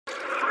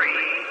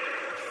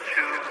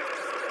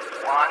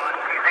Hey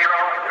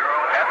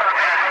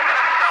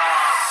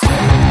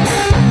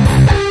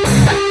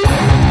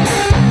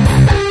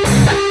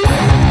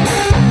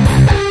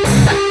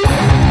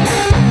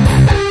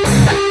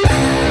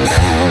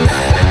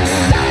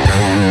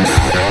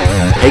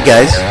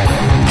guys,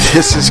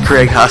 this is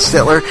Craig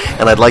Hostetler,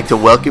 and I'd like to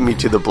welcome you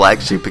to the Black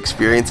Sheep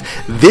Experience.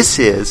 This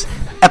is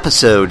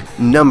episode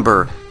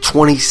number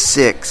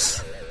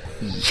 26.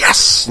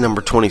 Yes,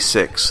 number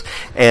 26.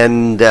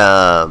 And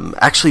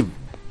actually,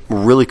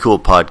 really cool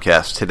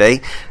podcast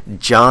today.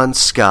 Jon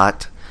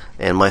Scott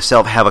and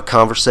myself have a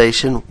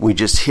conversation. We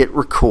just hit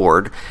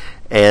record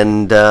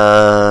and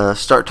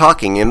start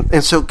talking.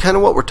 And so kind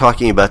of what we're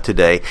talking about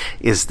today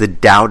is the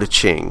Tao Te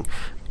Ching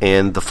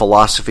and the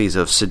philosophies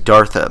of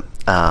Siddhartha,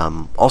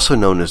 also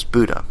known as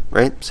Buddha,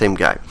 right? Same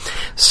guy.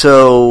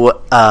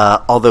 So,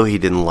 although he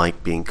didn't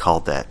like being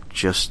called that,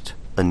 just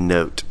a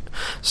note.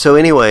 So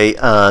anyway,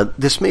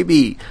 this may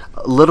be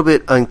a little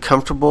bit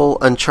uncomfortable,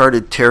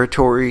 uncharted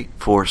territory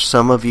for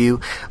some of you,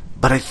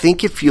 but I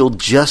think if you'll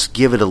just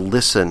give it a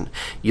listen,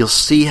 you'll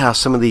see how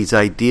some of these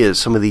ideas,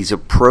 some of these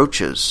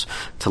approaches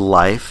to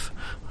life,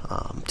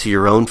 to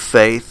your own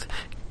faith,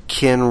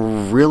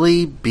 can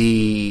really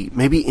be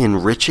maybe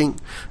enriching,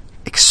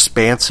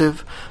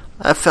 expansive.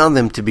 I've found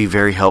them to be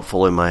very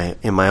helpful in my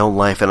own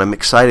life, and I'm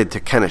excited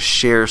to kind of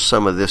share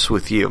some of this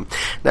with you.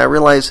 Now I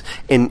realize,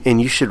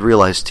 and you should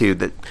realize too,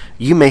 that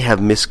you may have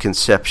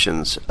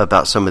misconceptions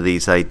about some of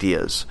these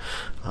ideas.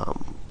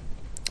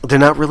 They're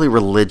not really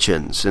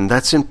religions, and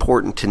that's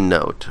important to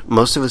note.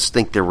 Most of us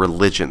think they're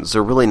religions.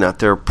 They're really not.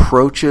 They're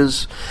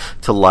approaches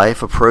to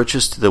life,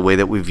 approaches to the way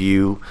that we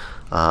view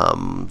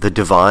the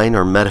divine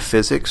or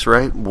metaphysics,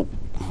 right?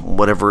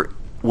 Whatever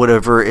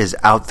is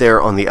out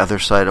there on the other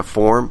side of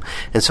form.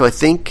 And so I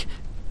think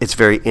it's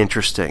very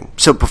interesting.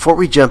 So before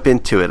we jump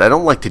into it, I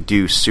don't like to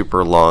do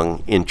super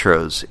long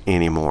intros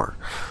anymore.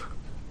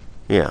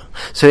 Yeah.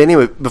 So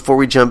anyway, before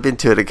we jump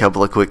into it, a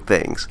couple of quick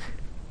things.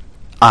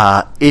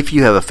 If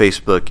you have a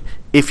Facebook,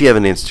 if you have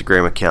an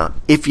Instagram account,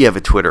 if you have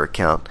a Twitter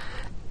account,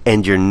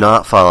 and you're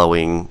not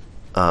following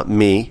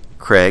me,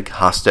 Craig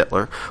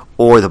Hostetler,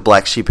 or the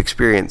Black Sheep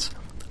Experience,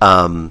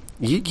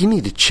 you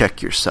need to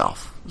check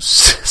yourself.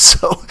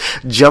 So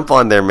jump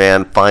on there,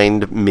 man.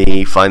 Find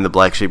me, find the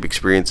Black Sheep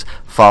Experience,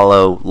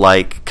 follow,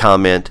 like,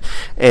 comment.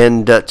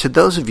 And to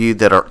those of you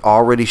that are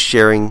already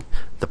sharing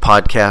the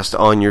podcast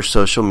on your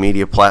social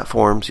media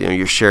platforms,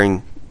 you're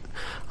sharing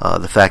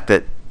the fact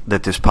that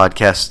this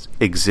podcast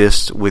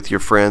exists with your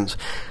friends.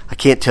 I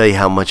can't tell you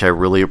how much I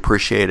really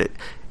appreciate it.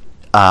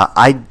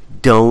 I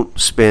don't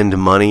spend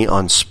money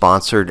on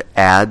sponsored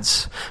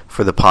ads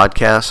for the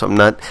podcast. I'm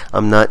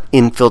not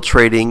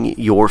infiltrating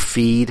your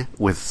feed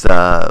with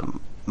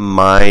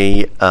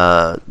my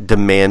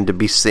demand to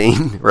be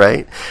seen,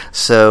 right?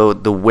 So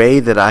the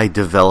way that I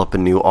develop a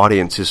new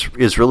audience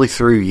is really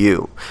through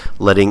you,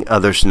 letting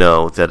others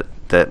know that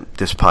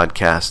this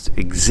podcast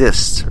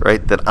exists,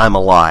 right? That I'm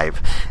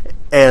alive.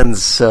 And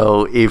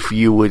so if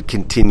you would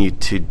continue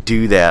to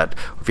do that,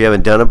 if you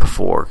haven't done it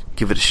before,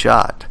 give it a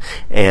shot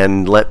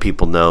and let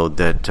people know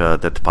that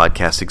the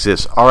podcast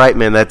exists. All right,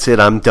 man, that's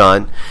it. I'm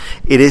done.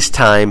 It is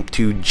time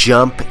to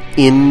jump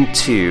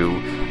into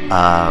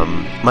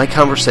my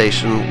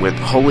conversation with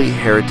Holy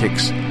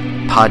Heretics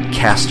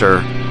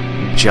podcaster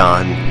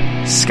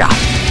Jon Scott.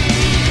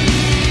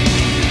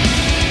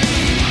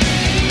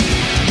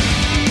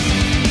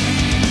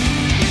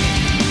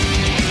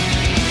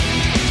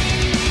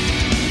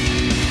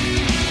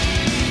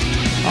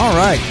 All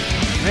right,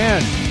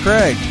 man,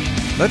 Craig,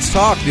 let's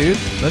talk, dude.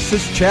 Let's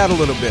just chat a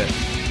little bit.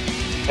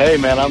 Hey,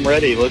 man, I'm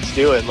ready. Let's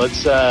do it.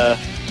 Let's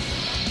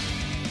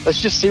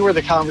just see where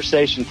the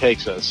conversation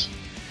takes us.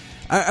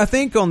 I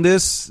think on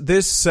this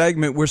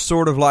segment, we're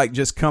sort of like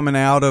just coming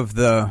out of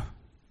the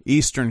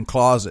Eastern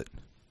closet.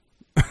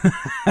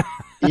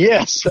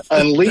 Yes,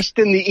 unleashed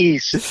in the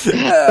East.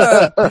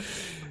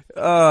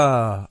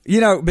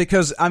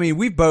 Because, I mean,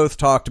 we've both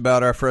talked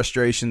about our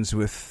frustrations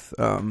with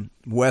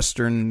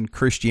Western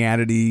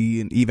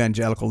Christianity and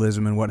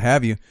evangelicalism and what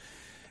have you.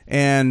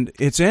 And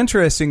it's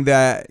interesting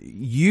that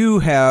you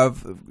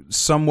have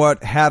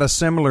somewhat had a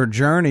similar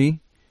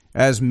journey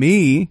as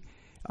me,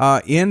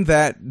 in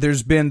that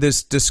there's been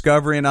this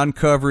discovery and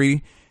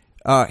uncovering,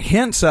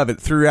 hints of it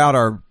throughout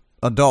our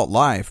adult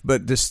life,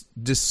 but this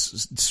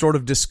sort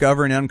of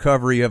discovery and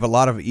uncovering of a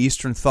lot of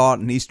Eastern thought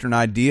and Eastern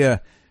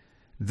idea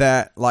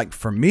that, like,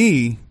 for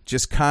me,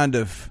 just kind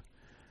of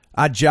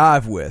I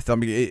jive with. I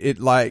mean, it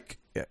like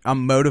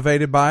I'm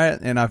motivated by it,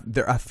 and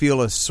I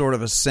feel a sort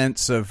of a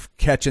sense of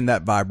catching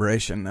that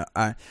vibration.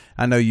 I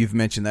know you've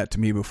mentioned that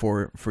to me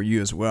before for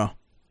you as well.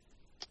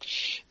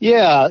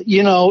 Yeah,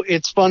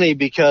 it's funny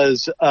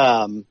because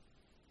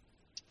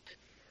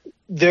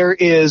there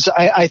is,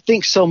 I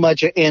think, so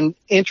much, and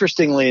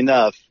interestingly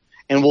enough,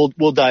 and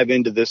we'll dive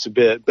into this a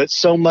bit, but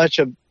so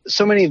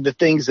many of the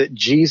things that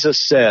Jesus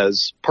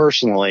says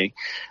personally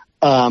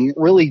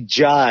really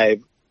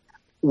jive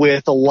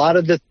with a lot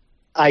of the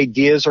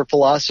ideas or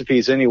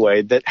philosophies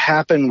anyway that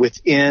happen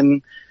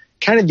within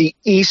kind of the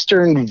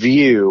Eastern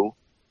view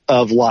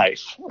of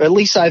life. At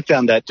least I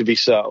found that to be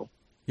so.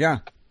 Yeah.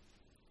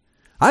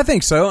 I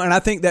think so, and I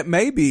think that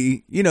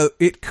maybe,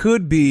 it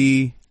could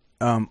be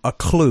a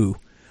clue.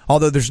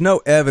 Although there's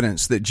no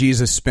evidence that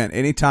Jesus spent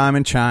any time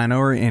in China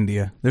or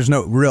India. There's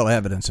no real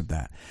evidence of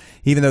that.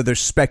 Even though there's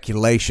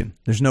speculation,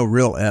 there's no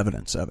real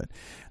evidence of it.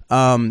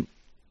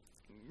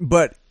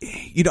 But,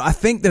 I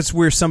think that's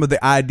where some of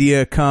the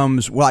idea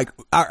comes. Like,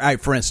 all right,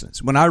 for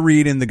instance, when I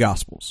read in the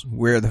Gospels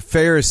where the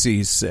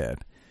Pharisees said,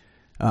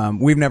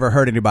 we've never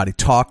heard anybody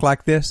talk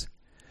like this,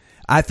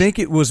 I think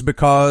it was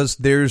because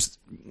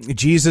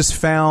Jesus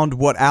found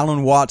what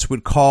Alan Watts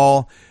would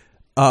call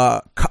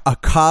a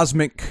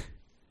cosmic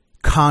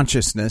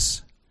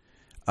consciousness,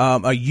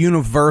 a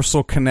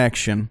universal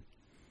connection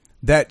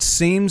that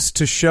seems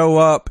to show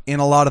up in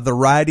a lot of the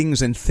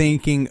writings and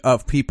thinking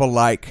of people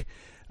like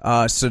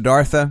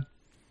Siddhartha,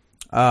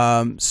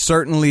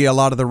 certainly a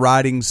lot of the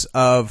writings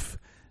of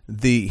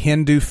the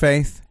Hindu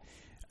faith,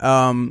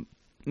 the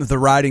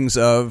writings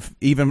of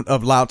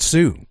Lao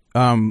Tzu.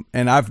 And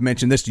I've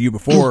mentioned this to you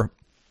before.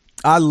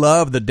 I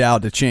love the Tao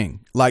Te Ching.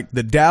 Like,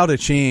 the Tao Te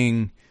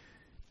Ching,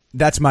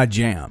 that's my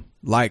jam.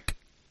 Like,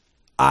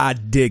 I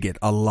dig it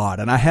a lot,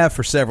 and I have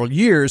for several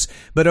years,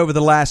 but over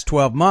the last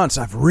 12 months,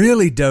 I've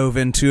really dove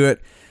into it,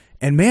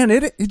 and man,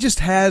 it just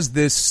has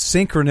this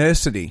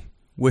synchronicity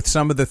with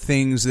some of the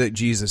things that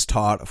Jesus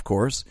taught, of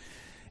course,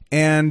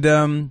 and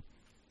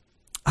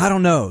I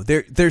don't know,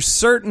 there's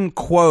certain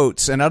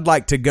quotes, and I'd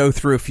like to go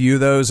through a few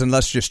of those, and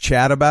let's just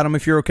chat about them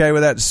if you're okay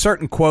with that.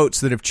 Certain quotes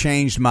that have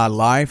changed my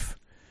life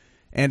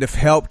and have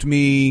helped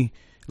me.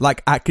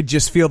 Like, I could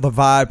just feel the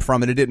vibe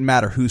from it. It didn't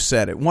matter who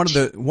said it. One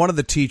of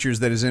the teachers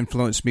that has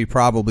influenced me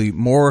probably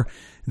more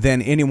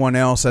than anyone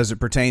else as it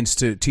pertains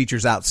to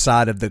teachers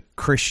outside of the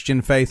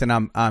Christian faith,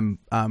 and I'm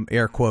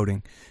air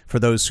quoting for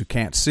those who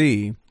can't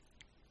see.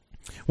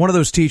 One of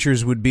those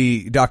teachers would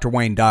be Dr.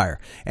 Wayne Dyer.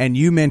 And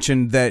you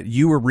mentioned that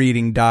you were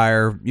reading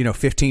Dyer,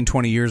 15,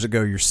 20 years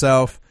ago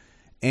yourself,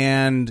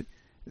 and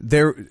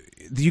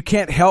you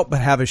can't help but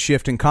have a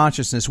shift in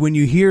consciousness when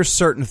you hear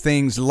certain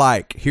things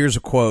like, here's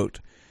a quote,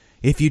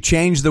 "If you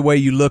change the way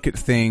you look at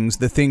things,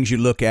 the things you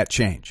look at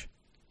change."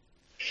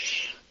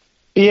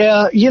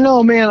 Yeah,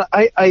 man,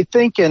 I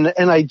think, and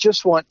I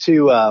just want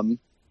to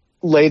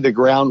lay the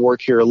groundwork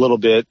here a little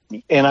bit.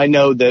 And I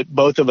know that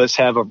both of us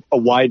have a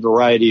wide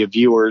variety of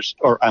viewers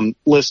or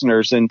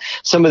listeners, and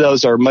some of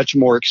those are much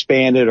more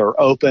expanded or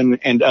open,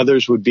 and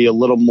others would be a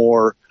little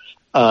more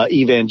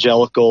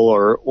evangelical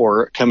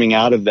or coming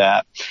out of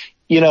that.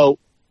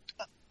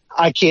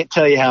 I can't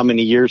tell you how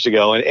many years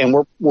ago,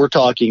 and we're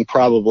talking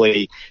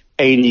probably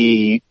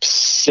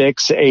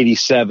 86,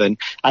 87,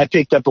 I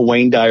picked up a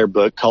Wayne Dyer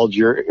book called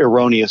Your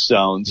Erroneous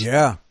Zones.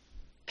 Yeah.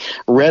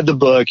 Read the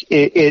book.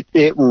 It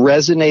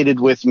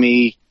resonated with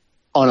me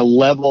on a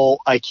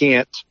level I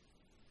can't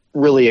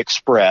really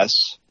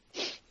express.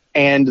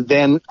 And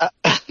then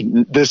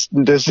this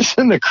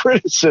isn't a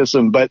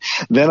criticism, but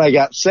then I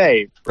got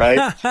saved,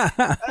 right?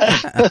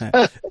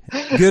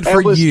 Good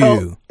for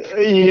you.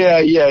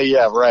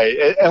 Yeah, right.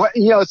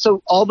 And,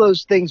 so all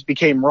those things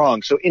became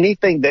wrong. So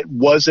anything that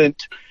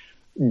wasn't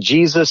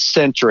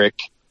Jesus-centric,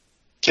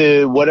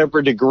 to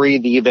whatever degree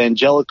the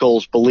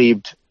evangelicals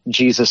believed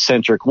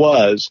Jesus-centric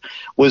was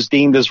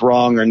deemed as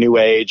wrong or New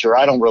Age, or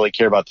I don't really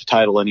care about the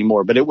title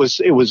anymore, but it was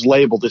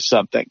labeled as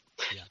something.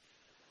 Yeah.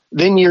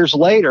 Then years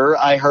later,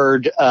 I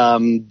heard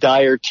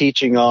Dyer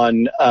teaching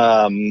on,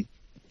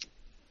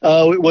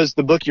 it was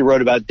the book you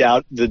wrote about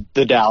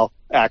the Tao,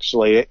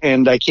 actually,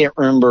 and I can't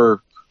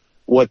remember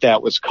what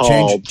that was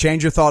called.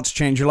 Change your thoughts,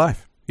 change your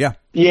life.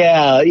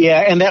 Yeah.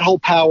 And that whole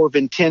power of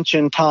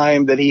intention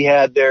time that he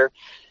had there.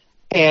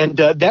 And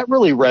that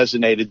really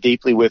resonated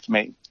deeply with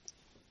me.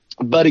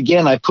 But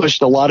again, I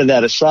pushed a lot of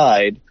that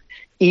aside,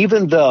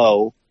 even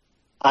though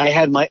I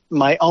had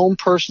my own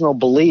personal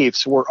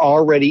beliefs were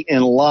already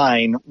in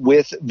line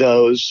with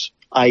those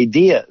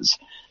ideas.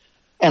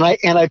 And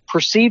I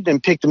perceived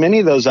and picked many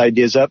of those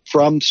ideas up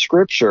from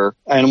Scripture.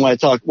 And when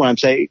I'm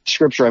saying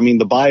Scripture, I mean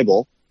the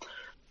Bible.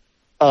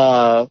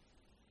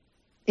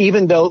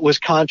 Even though it was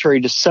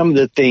contrary to some of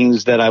the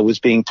things that I was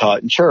being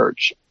taught in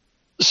church.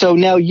 So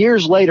now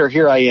years later,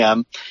 here I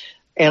am,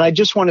 and I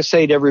just want to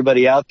say to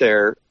everybody out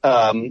there,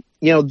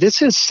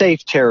 this is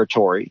safe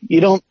territory.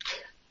 You're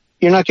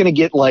not going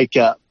to get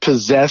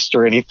possessed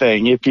or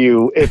anything if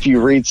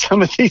you read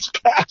some of these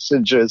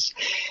passages.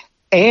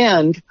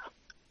 And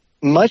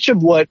much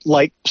of what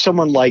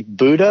someone like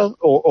Buddha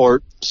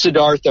or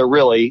Siddhartha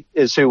really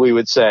is who we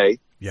would say.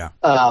 Yeah.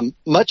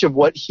 Much of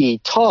what he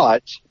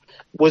taught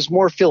was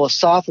more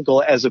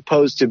philosophical as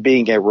opposed to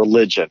being a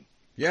religion.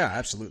 Yeah,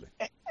 absolutely.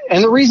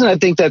 And the reason I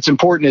think that's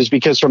important is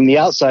because from the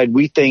outside,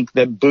 we think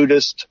that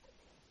Buddhists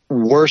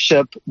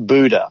worship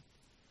Buddha.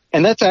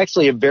 And that's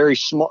actually a very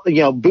small,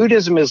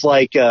 Buddhism is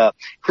like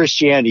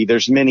Christianity.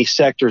 There's many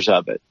sectors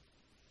of it.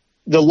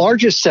 The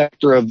largest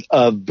sector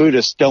of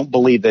Buddhists don't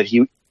believe that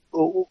he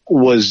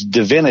was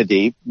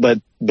divinity, but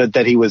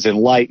that he was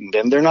enlightened.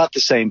 And they're not the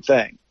same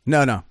thing.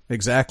 No,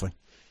 exactly.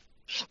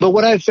 But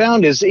what I've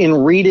found is in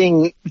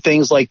reading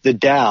things like the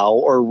Tao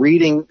or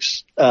reading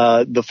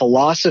the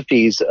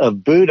philosophies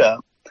of Buddha,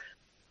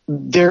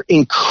 they're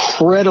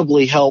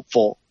incredibly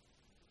helpful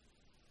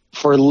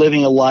for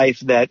living a life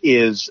that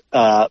is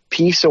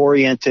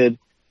peace-oriented,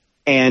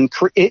 and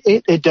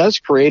it does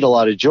create a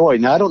lot of joy.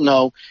 Now, I don't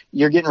know,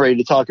 you're getting ready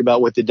to talk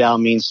about what the Tao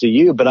means to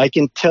you, but I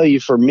can tell you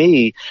for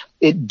me,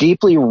 it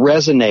deeply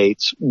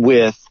resonates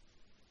with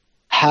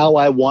how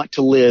I want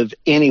to live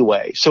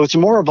anyway. So it's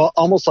more of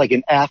almost like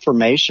an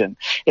affirmation.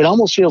 It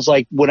almost feels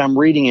like when I'm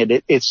reading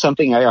it, it's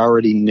something I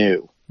already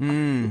knew.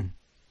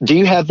 Do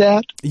you have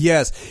that?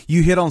 Yes.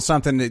 You hit on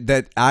something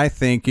that I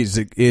think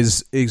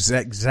is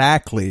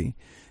exactly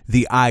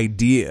the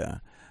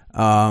idea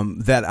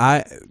that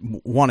I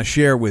want to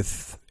share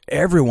with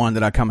everyone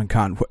that I come in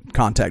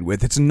contact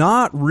with. It's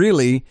not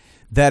really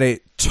that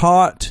it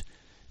taught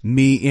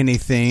me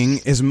anything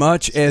as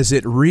much as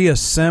it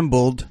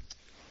reassembled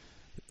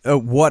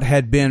what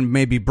had been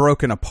maybe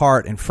broken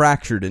apart and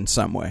fractured in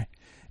some way.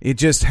 It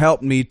just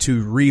helped me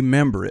to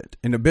remember it.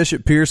 And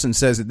Bishop Pearson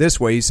says it this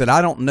way. He said,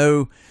 I don't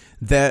know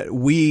that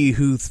we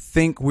who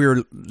think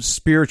we're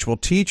spiritual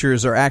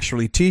teachers are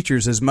actually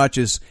teachers as much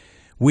as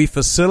we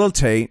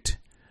facilitate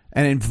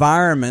an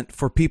environment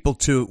for people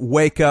to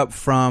wake up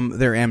from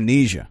their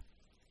amnesia.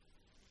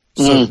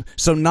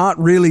 So not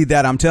really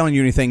that I'm telling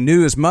you anything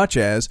new as much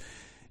as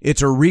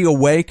it's a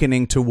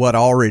reawakening to what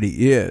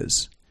already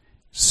is.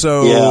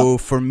 So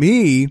for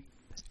me,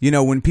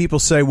 when people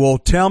say, well,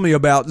 tell me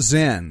about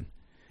Zen,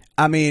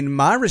 I mean,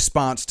 my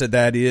response to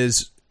that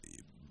is,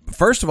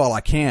 first of all, I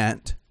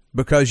can't,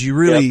 because you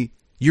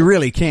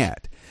really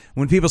can't.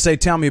 When people say,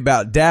 tell me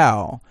about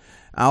Tao,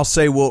 I'll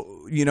say, well,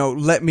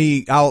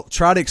 I'll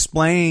try to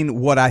explain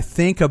what I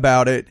think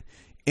about it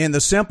in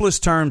the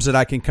simplest terms that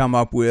I can come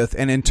up with,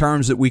 and in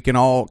terms that we can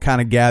all kind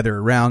of gather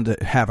around to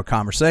have a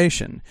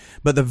conversation.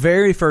 But the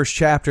very first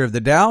chapter of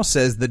the Tao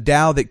says the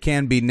Tao that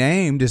can be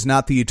named is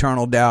not the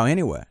eternal Tao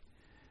anyway.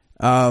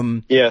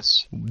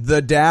 Yes.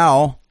 The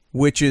Tao,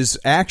 which is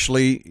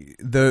actually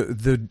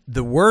the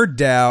word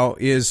Tao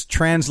is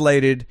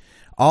translated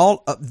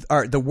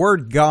the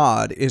word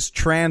God is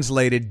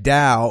translated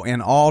Tao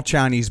in all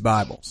Chinese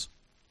Bibles.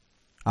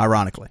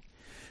 Ironically,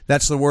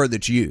 that's the word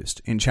that's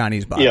used in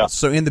Chinese Bibles. Yeah.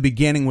 So in the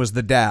beginning was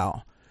the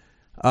Tao,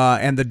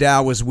 and the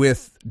Tao was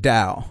with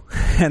Tao,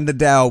 and the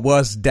Tao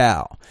was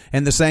Tao,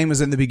 and the same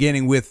as in the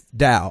beginning with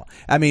Tao.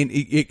 I mean,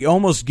 it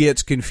almost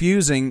gets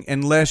confusing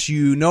unless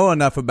you know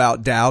enough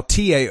about Tao.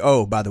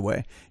 T-A-O, by the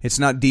way. It's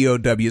not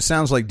D-O-W. It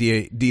sounds like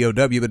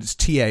D-O-W, but it's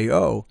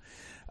T-A-O.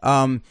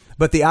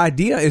 But the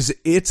idea is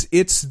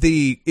it's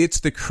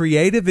the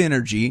creative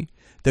energy,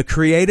 the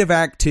creative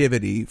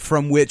activity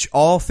from which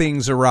all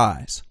things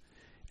arise.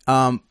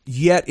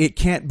 Yet it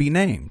can't be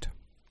named.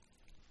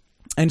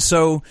 And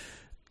so,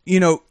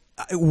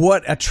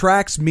 what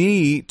attracts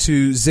me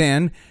to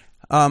Zen,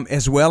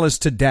 as well as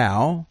to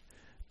Tao,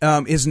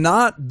 is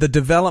not the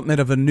development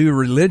of a new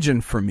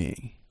religion for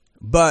me,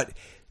 but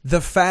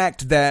the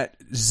fact that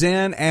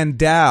Zen and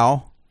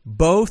Tao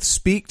both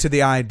speak to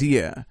the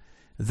idea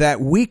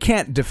that we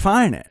can't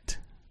define it.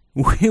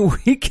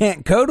 We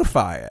can't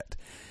codify it.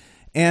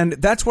 And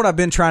that's what I've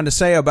been trying to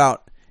say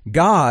about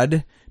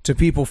God to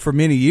people for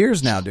many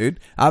years now, dude.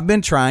 I've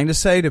been trying to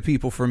say to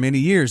people for many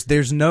years,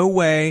 there's no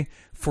way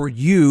for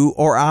you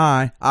or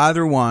I,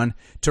 either one,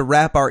 to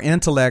wrap our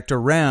intellect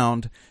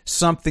around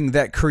something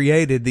that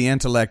created the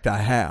intellect I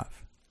have.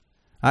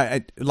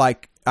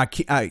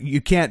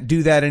 You can't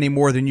do that any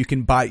more than you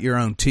can bite your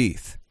own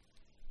teeth.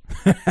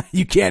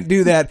 You can't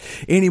do that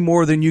any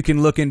more than you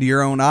can look into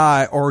your own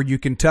eye, or you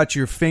can touch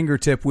your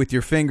fingertip with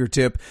your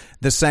fingertip,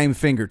 the same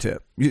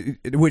fingertip,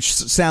 which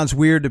sounds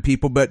weird to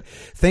people, but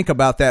think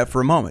about that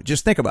for a moment.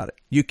 Just think about it.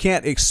 You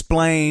can't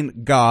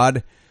explain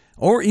God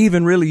or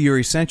even really your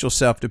essential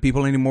self to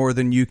people any more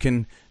than you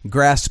can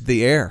grasp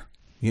the air,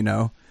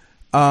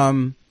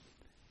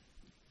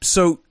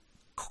 So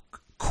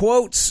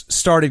quotes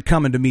started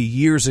coming to me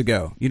years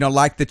ago,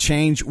 like the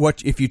change.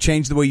 If you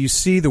change the way you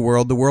see the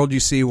world you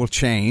see will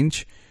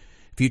change.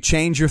 If you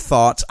change your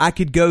thoughts, I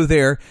could go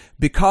there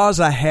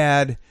because I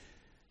had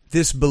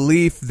this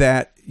belief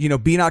that,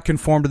 be not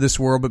conformed to this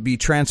world, but be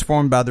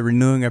transformed by the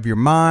renewing of your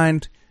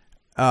mind.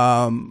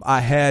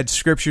 I had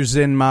scriptures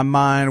in my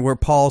mind where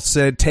Paul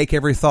said, take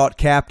every thought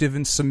captive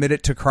and submit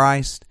it to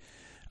Christ.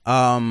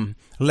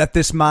 Let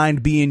this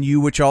mind be in you,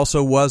 which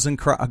also was in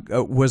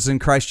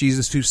Christ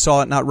Jesus, who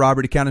saw it not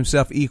robbery to count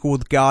himself equal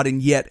with God,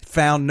 and yet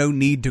found no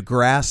need to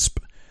grasp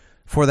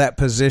for that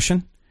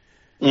position.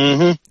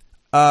 Mm-hmm.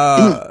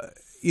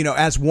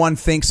 As one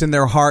thinks in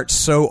their heart,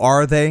 so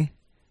are they.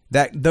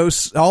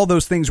 All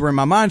those things were in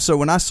my mind. So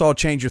when I saw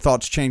change your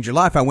thoughts, change your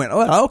life, I went,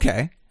 oh,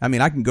 okay. I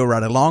mean, I can go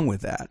right along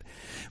with that.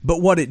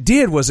 But what it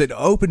did was it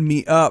opened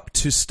me up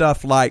to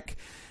stuff like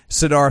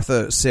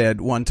Siddhartha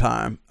said one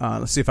time,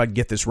 let's see if I can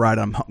get this right.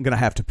 I'm going to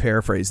have to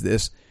paraphrase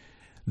this.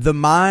 The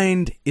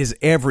mind is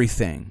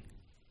everything,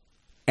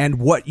 and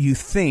what you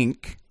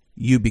think,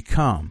 you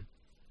become.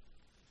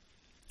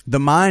 The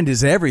mind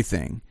is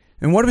everything.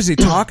 And what was he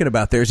talking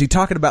about there? Is he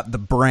talking about the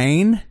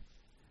brain?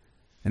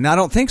 And I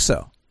don't think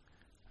so.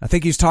 I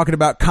think he's talking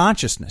about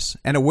consciousness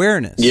and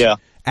awareness. Yeah.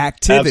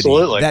 Activity.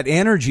 Absolutely. That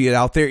energy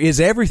out there is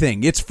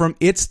everything. It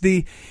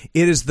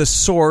is the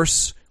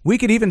source. We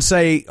could even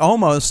say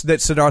almost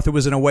that Siddhartha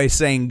was in a way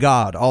saying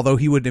God, although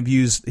he would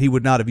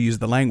not have used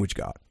the language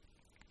God.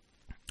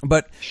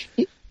 But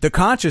the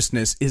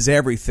consciousness is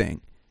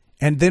everything.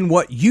 And then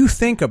what you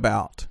think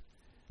about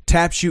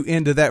taps you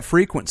into that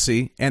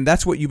frequency, and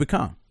that's what you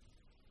become.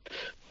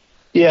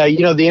 Yeah,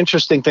 the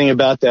interesting thing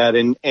about that,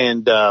 and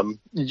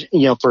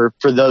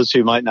for those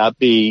who might not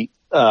be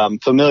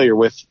familiar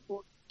with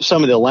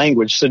some of the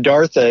language,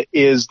 Siddhartha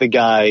is the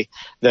guy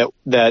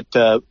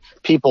that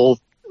people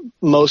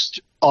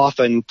most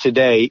often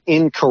today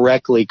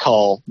incorrectly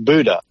call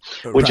Buddha,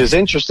 which is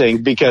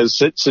interesting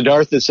because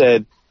Siddhartha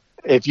said,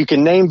 if you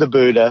can name the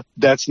Buddha,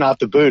 that's not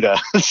the Buddha.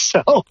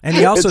 And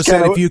he also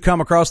said, if you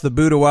come across the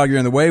Buddha while you're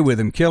in the way with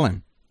him, kill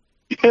him.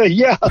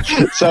 Yeah.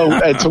 So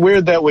it's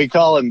weird that we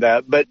call him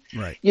that. But,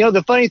 right.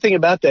 The funny thing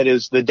about that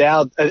is the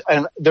Tao,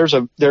 and there's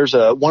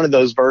a one of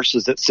those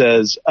verses that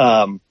says,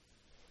 and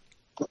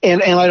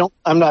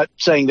I'm not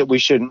saying that we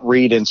shouldn't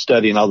read and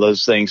study and all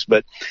those things,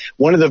 but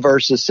one of the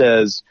verses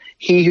says,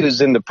 he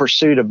who's in the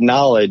pursuit of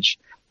knowledge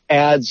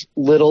adds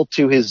little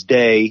to his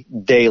day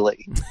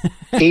daily.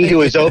 He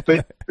who is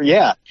open.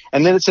 Yeah.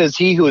 And then it says,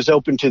 he who is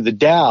open to the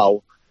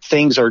Tao,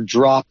 things are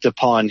dropped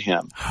upon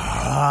him.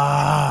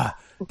 Ah,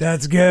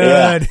 that's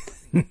good.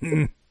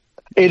 Yeah.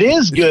 It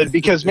is good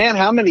because, man,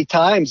 how many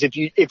times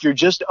if you're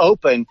just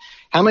open,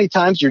 how many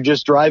times you're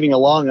just driving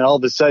along and all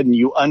of a sudden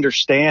you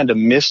understand a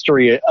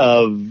mystery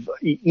of,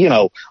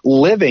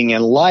 living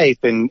and life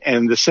and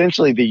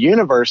essentially the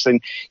universe.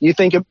 And you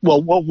think,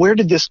 well, where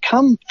did this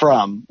come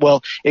from?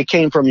 Well, it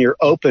came from your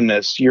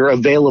openness, your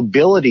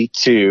availability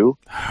to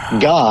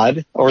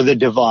God or the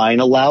divine,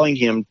 allowing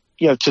him,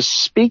 to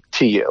speak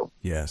to you.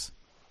 Yes.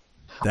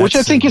 Which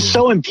I think is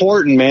so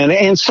important, man.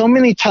 And so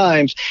many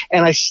times,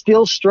 and I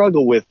still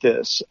struggle with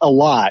this a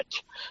lot,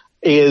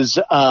 is,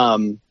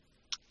 I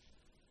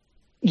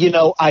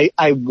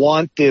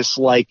want this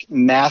like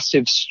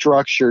massive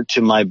structure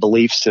to my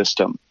belief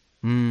system,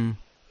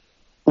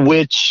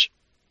 which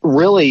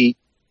really,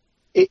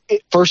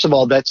 first of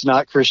all, that's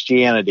not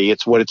Christianity.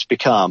 It's what it's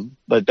become,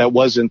 but that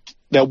was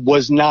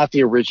not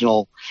the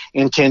original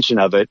intention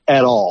of it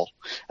at all.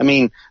 I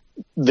mean,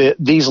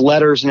 these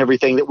letters and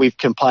everything that we've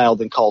compiled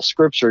and call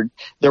scripture,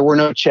 there were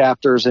no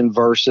chapters and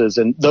verses,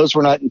 and those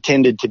were not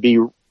intended to be,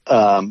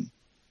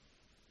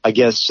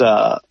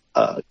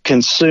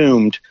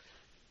 consumed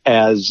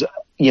as,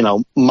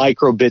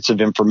 micro bits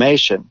of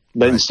information.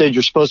 But right. Instead,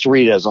 you're supposed to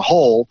read it as a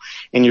whole,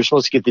 and you're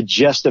supposed to get the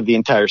gist of the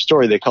entire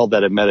story. They called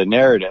that a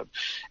meta-narrative.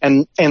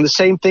 And the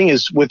same thing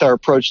is with our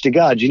approach to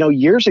God.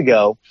 Years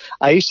ago,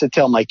 I used to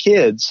tell my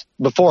kids,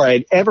 before I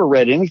had ever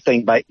read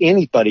anything by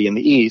anybody in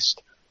the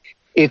East,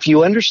 if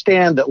you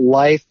understand that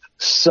life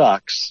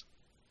sucks,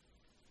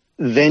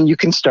 then you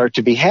can start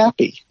to be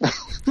happy,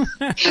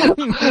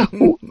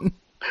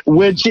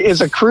 which is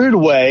a crude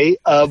way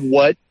of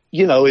what,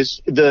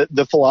 is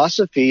the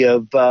philosophy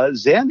of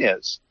Zen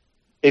is.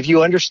 If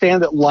you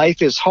understand that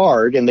life is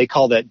hard, and they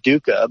call that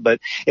dukkha,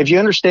 but if you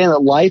understand that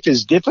life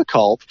is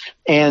difficult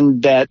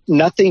and that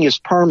nothing is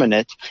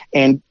permanent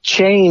and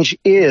change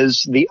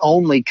is the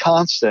only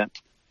constant,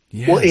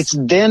 yes. Well, it's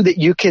then that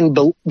you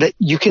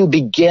can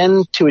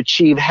begin to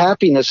achieve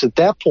happiness at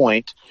that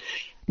point,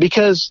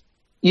 because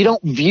you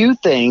don't view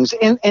things.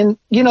 And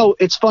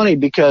it's funny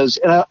because,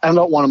 and I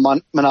don't want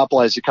to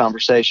monopolize the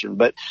conversation,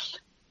 but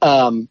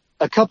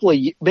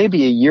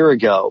maybe a year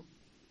ago,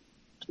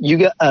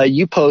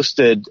 you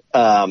posted,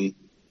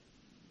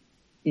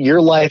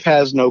 your life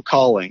has no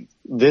calling.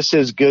 This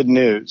is good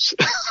news,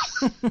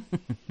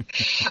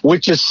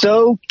 which is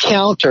so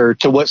counter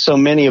to what so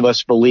many of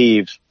us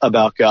believe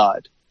about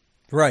God.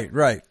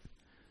 Right.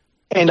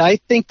 And I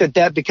think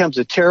that becomes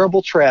a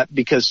terrible trap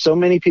because so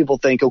many people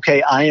think,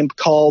 okay, I am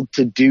called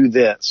to do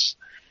this.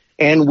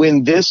 And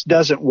when this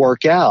doesn't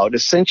work out,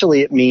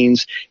 essentially it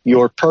means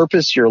your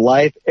purpose, your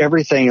life,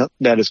 everything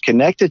that is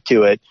connected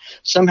to it,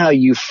 somehow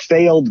you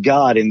failed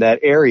God in that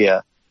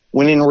area,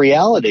 when in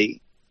reality,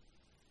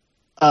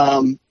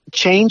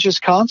 change is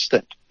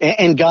constant.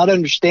 And God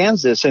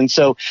understands this. And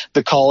so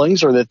the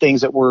callings or the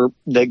things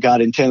that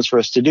God intends for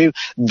us to do,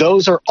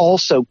 those are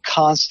also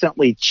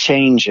constantly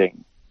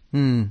changing.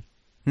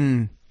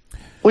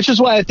 Which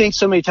is why I think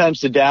so many times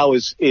the Tao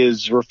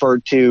is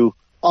referred to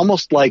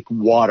almost like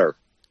water.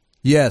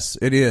 Yes,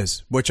 it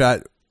is, which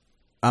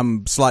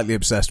I'm slightly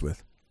obsessed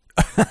with.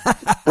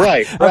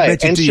 Right. I've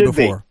mentioned to you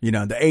before, the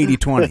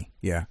 80-20.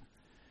 Yeah.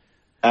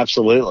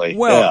 Absolutely.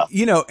 Well,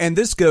 and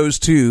this goes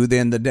to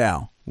then the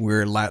Tao.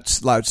 We're Lao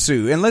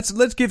Tzu, and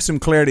let's give some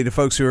clarity to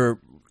folks you're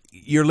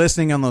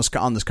listening on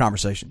this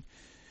conversation.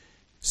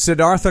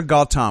 Siddhartha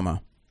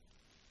Gautama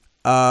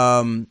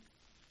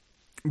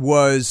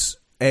was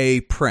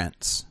a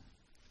prince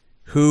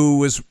who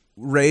was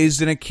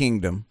raised in a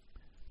kingdom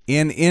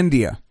in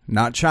India,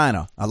 not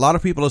China. A lot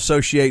of people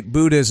associate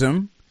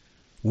Buddhism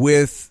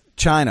with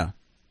China,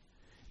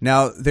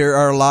 Now, there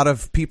are a lot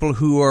of people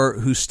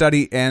who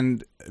study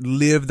and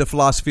live the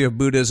philosophy of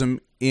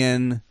Buddhism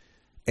in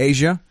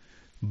Asia,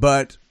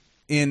 but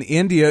in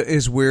India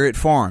is where it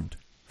formed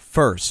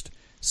first.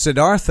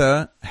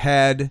 Siddhartha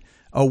had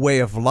a way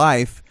of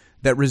life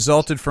that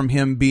resulted from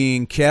him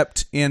being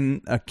kept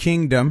in a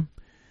kingdom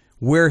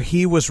where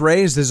he was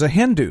raised as a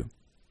Hindu.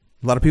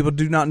 A lot of people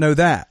do not know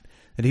that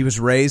he was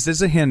raised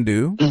as a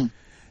Hindu.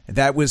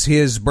 That was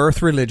his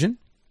birth religion.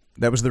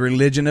 That was the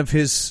religion of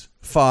his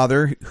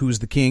father, who's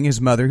the king,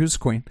 his mother, who's the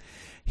queen.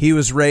 He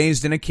was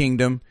raised in a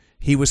kingdom.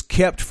 He was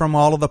kept from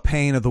all of the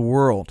pain of the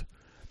world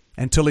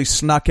until he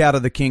snuck out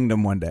of the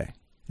kingdom one day.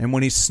 And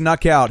when he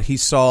snuck out, he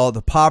saw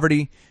the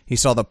poverty, he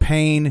saw the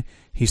pain,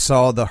 he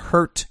saw the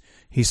hurt,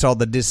 he saw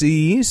the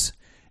disease,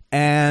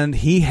 and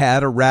he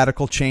had a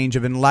radical change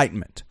of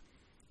enlightenment.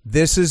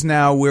 This is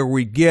now where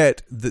we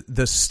get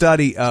the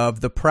study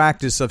of the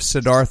practice of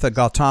Siddhartha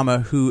Gautama,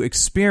 who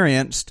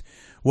experienced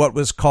what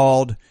was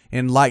called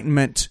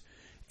enlightenment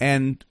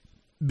and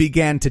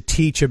began to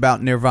teach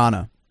about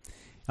nirvana.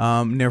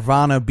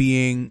 Nirvana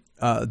being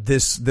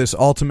this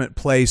ultimate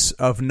place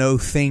of no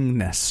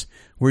thingness,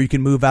 where you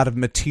can move out of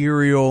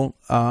material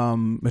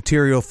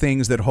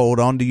things that hold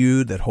on to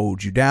you, that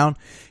hold you down.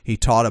 He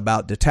taught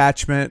about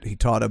detachment. He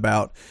taught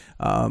about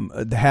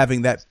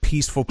having that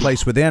peaceful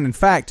place within. In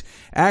fact,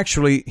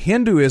 actually,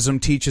 Hinduism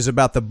teaches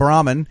about the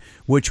Brahman,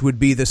 which would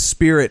be the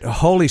spirit,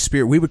 Holy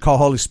Spirit. We would call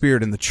Holy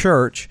Spirit in the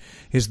church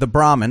is the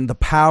Brahman, the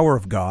power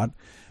of God.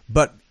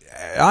 But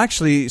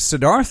actually,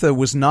 Siddhartha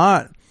was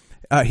not.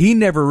 He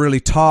never really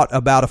taught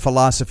about a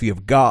philosophy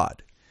of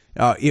God.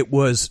 It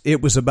was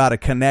about a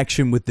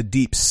connection with the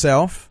deep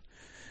self.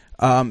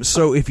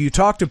 So if you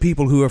talk to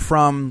people who are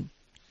from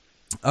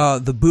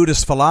the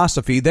Buddhist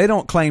philosophy, they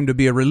don't claim to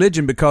be a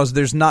religion because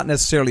there's not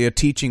necessarily a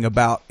teaching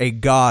about a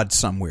God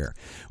somewhere.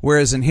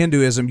 Whereas in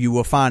Hinduism, you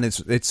will find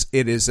it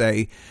is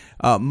a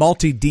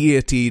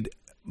multi-deity,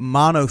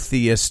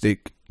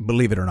 monotheistic,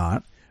 believe it or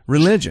not,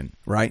 religion,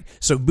 right?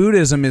 So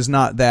Buddhism is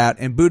not that,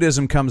 and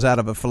Buddhism comes out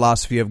of a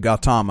philosophy of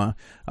Gautama,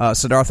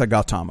 Siddhartha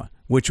Gautama,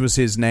 which was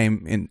his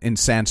name in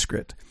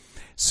Sanskrit.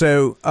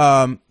 So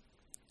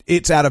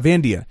it's out of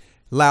India.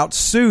 Lao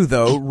Tzu,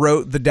 though,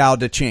 wrote the Tao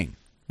Te Ching.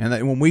 And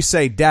when we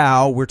say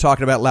Tao, we're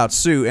talking about Lao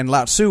Tzu. And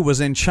Lao Tzu was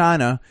in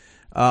China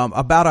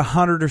about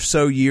 100 or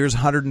so years,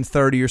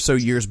 130 or so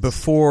years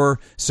before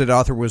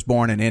Siddhartha was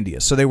born in India.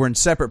 So they were in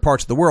separate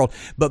parts of the world,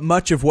 but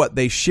much of what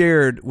they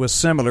shared was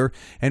similar.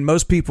 And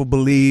most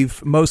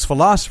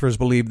philosophers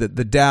believe that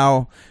the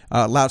Tao,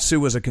 Lao Tzu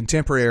was a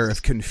contemporary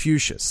of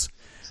Confucius.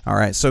 All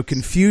right, so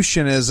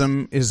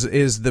Confucianism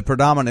is the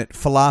predominant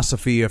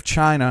philosophy of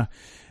China,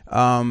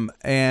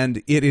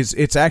 and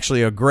it's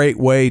actually a great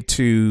way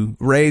to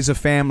raise a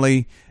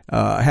family,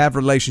 have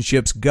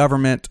relationships,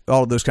 government,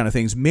 all of those kind of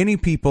things. Many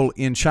people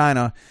in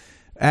China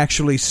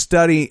actually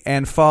study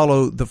and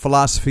follow the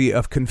philosophy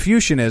of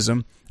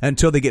Confucianism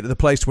until they get to the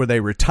place where they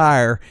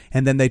retire,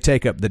 and then they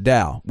take up the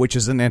Tao, which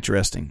is an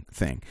interesting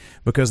thing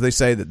because they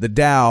say that the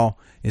Tao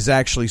is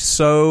actually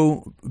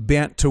so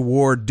bent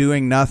toward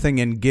doing nothing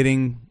and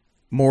getting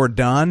more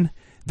done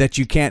that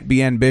you can't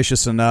be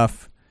ambitious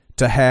enough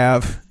to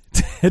have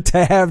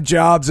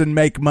jobs and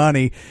make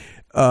money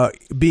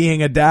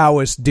being a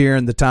Taoist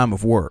during the time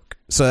of work.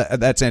 So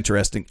that's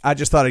interesting. I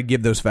just thought I'd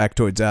give those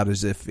factoids out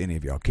as if any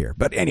of y'all care.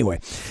 But anyway,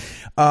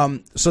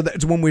 so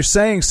that's when we're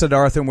saying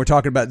Siddhartha and we're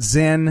talking about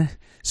Zen.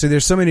 So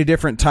there's so many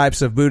different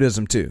types of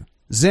Buddhism too.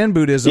 Zen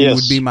Buddhism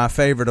would be my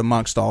favorite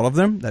amongst all of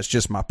them. That's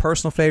just my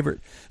personal favorite.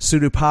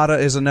 Sudapada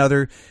is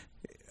another.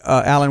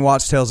 Alan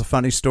Watts tells a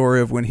funny story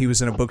of when he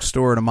was in a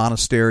bookstore in a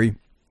monastery.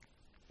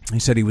 He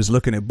said he was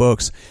looking at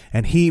books,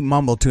 and he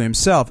mumbled to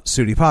himself,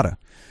 Sudapada.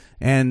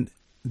 And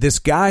this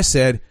guy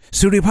said,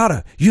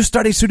 Sudapada, you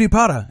study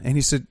Sudapada. And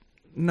he said,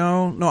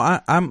 No,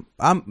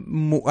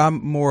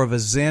 I'm more of a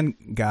Zen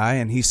guy.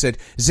 And he said,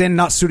 Zen,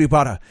 not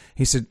Sudapada.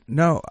 He said,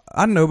 no,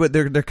 I know, but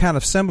they're kind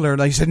of similar.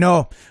 And he said,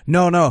 no,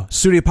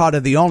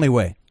 Sudapada the only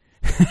way.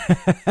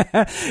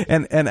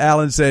 and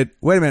Alan said,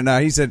 wait a minute now.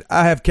 He said,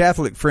 I have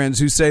Catholic friends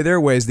who say their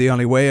way is the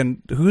only way,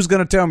 and who's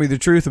going to tell me the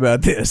truth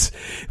about this?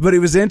 But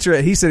he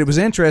said it was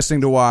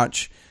interesting to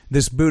watch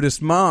this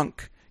Buddhist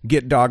monk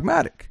get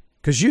dogmatic,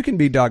 because you can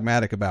be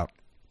dogmatic about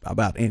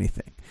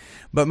anything.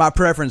 But my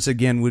preference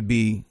again would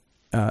be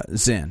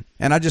Zen,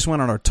 and I just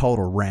went on a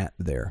total rant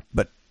there.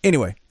 But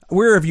anyway,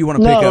 wherever you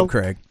want to pick up,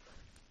 Craig.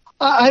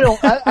 I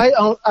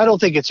don't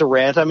think it's a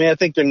rant. I mean, I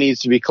think there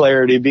needs to be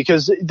clarity,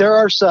 because there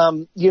are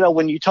some,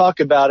 when you talk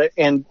about it,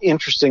 and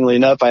interestingly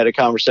enough, I had a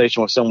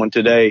conversation with someone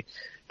today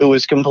who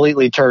was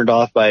completely turned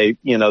off by,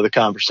 the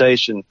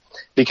conversation,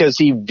 because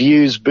he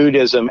views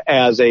Buddhism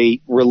as a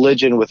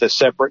religion with a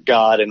separate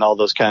God and all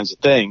those kinds of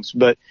things.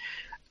 But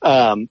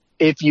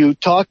if you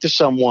talk to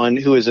someone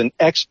who is an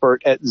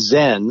expert at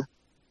Zen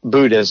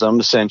Buddhism,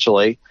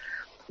 essentially,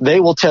 they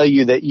will tell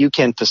you that you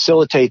can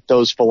facilitate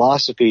those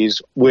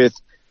philosophies with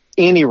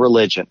any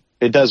religion.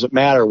 It doesn't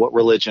matter what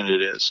religion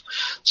it is.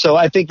 So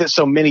I think that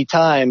so many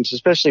times,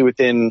 especially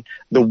within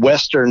the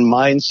Western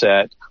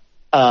mindset,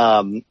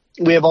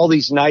 we have all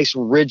these nice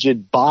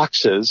rigid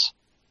boxes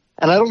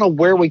And I don't know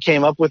where we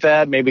came up with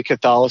that, maybe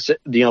Catholicism,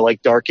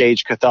 like Dark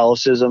Age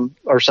Catholicism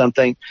or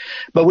something.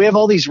 But we have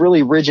all these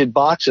really rigid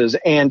boxes.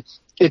 And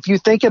if you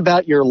think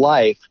about your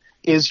life,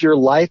 is your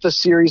life a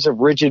series of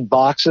rigid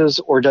boxes,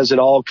 or does it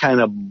all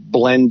kind of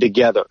blend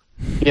together?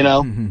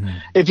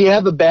 If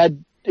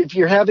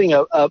you're having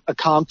a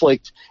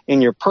conflict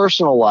in your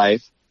personal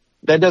life,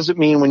 that doesn't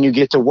mean when you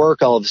get to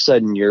work, all of a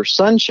sudden you're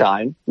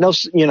sunshine. No,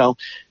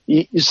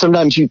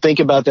 sometimes you think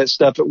about that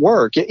stuff at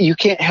work. You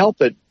can't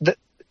help it.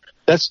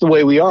 That's the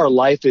way we are.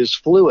 Life is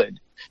fluid.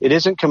 It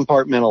isn't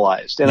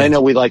compartmentalized. And I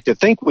know we like to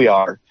think we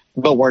are,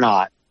 but we're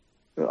not.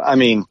 I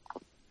mean,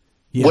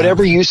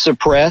 whatever you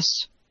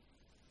suppress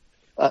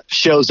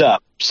shows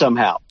up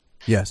somehow.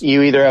 Yes.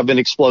 You either have an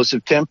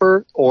explosive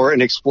temper or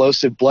an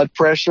explosive blood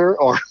pressure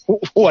or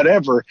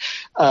whatever.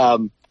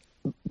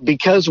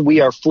 Because we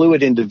are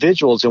fluid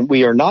individuals and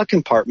we are not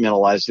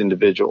compartmentalized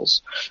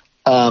individuals,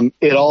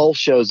 it all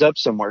shows up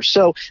somewhere.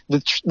 So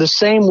the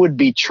same would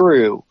be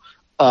true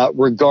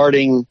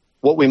regarding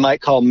what we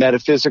might call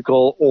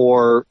metaphysical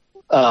or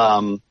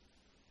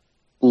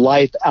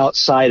life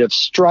outside of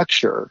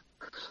structure.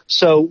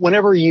 So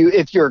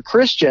if you're a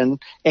Christian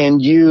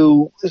and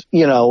you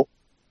hear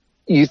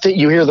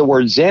the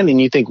word Zen and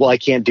you think, well, I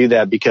can't do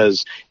that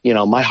because,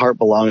 my heart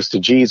belongs to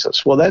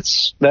Jesus. Well,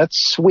 that's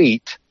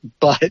sweet,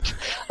 but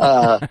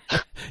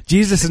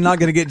Jesus is not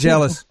going to get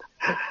jealous.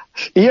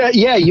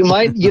 Yeah, you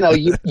might,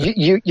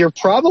 you're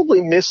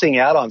probably missing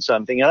out on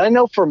something. And I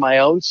know for my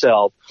own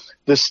self,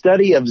 the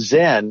study of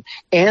Zen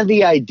and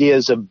the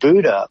ideas of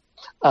Buddha,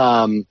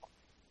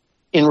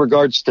 in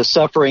regards to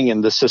suffering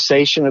and the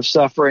cessation of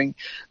suffering,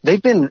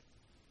 they've been,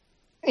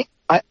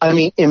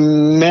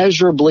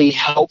 immeasurably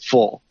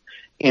helpful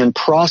in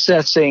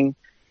processing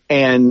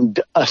and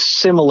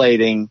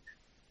assimilating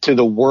to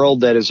the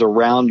world that is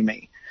around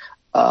me.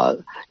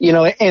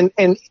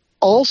 And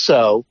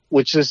also,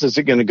 which this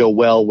isn't going to go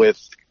well with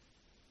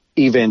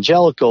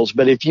evangelicals,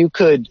 but if you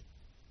could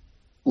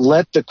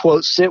let the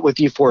quote sit with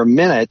you for a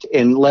minute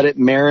and let it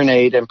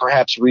marinate and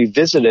perhaps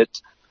revisit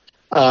it.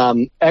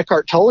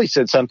 Eckhart Tolle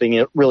said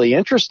something really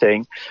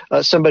interesting.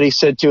 Somebody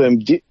said to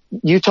him,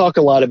 you talk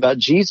a lot about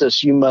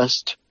Jesus. You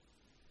must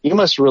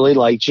really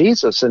like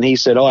Jesus. And he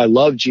said, I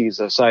love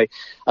Jesus. I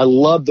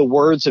love the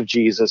words of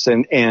Jesus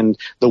and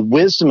the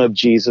wisdom of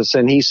Jesus.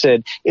 And he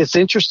said, it's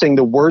interesting.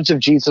 The words of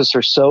Jesus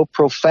are so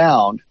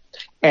profound,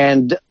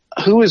 and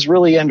who has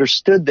really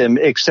understood them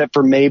except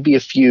for maybe a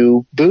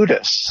few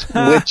Buddhists,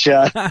 which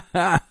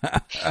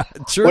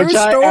true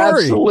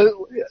story.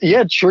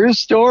 True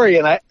story.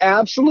 And I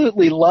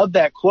absolutely love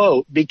that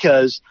quote,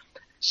 because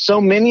so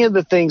many of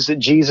the things that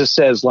Jesus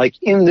says, like,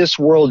 in this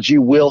world,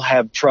 you will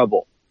have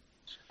trouble.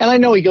 And I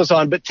know he goes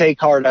on, but take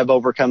heart, I've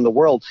overcome the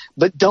world.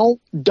 But don't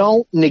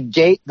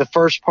negate the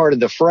first part of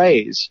the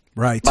phrase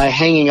right by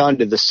hanging on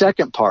to the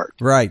second part.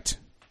 Right.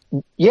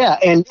 Yeah.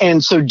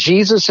 And so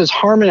Jesus is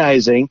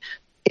harmonizing,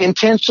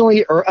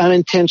 intentionally or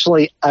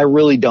unintentionally, I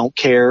really don't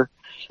care,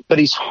 but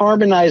he's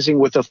harmonizing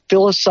with a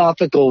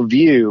philosophical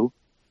view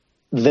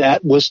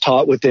that was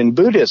taught within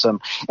Buddhism.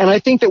 And I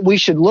think that we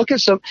should look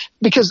at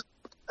because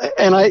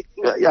I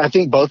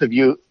think both of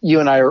you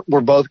and I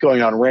we're both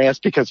going on rants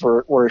because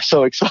we're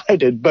so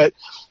excited. But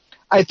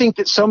I think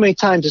that so many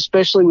times,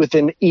 especially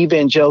within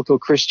evangelical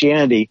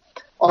Christianity,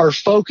 our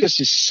focus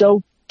is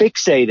so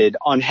fixated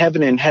on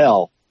heaven and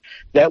hell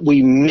that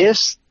we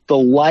miss the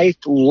life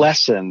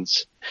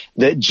lessons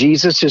that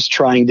Jesus is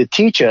trying to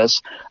teach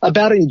us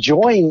about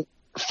enjoying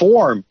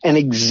form and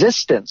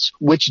existence,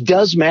 which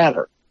does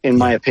matter, in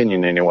my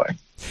opinion, anyway.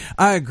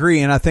 I agree,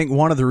 and I think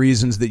one of the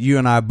reasons that you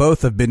and I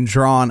both have been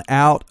drawn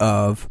out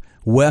of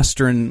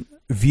Western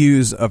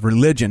views of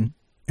religion,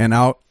 and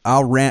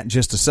I'll rant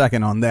just a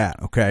second on that,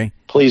 okay?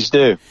 Please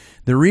do.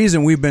 The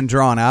reason we've been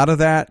drawn out of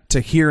that to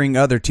hearing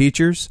other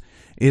teachers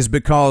is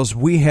because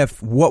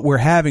what we're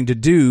having to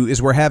do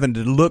is we're having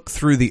to look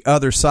through the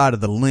other side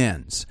of the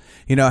lens.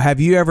 Have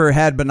you ever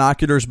had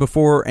binoculars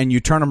before and you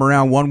turn them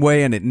around one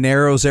way and it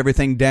narrows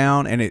everything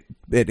down and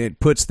it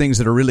puts things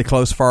that are really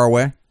close far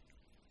away?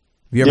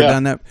 Have you ever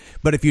done that?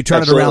 But if you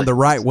turn it around the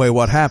right way,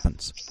 what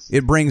happens?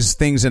 It brings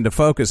things into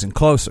focus and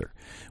closer.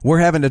 We're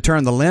having to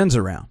turn the lens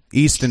around,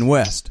 east and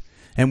west.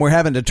 And we're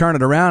having to turn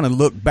it around and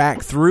look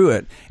back through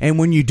it. And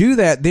when you do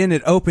that, then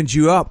it opens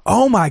you up.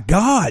 Oh, my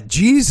God,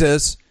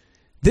 Jesus,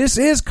 this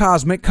is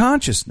cosmic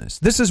consciousness.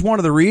 This is one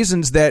of the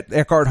reasons that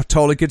Eckhart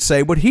Tolle could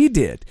say what he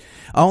did.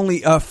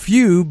 Only a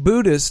few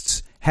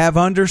Buddhists have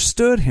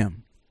understood him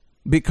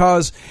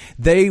because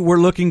they were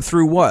looking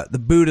through what? The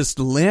Buddhist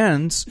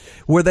lens,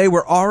 where they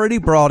were already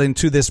brought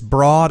into this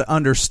broad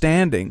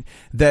understanding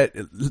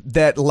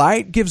that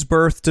light gives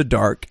birth to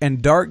dark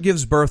and dark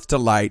gives birth to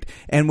light.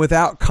 And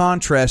without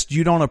contrast,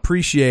 you don't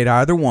appreciate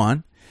either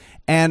one.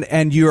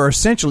 And you are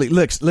essentially,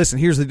 listen,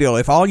 here's the deal.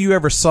 If all you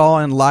ever saw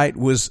in light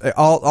was,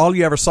 all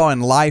you ever saw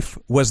in life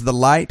was the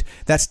light,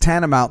 that's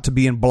tantamount to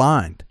being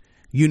blind.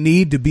 You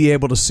need to be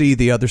able to see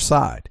the other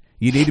side.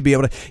 You need to be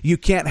able to, you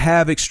can't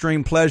have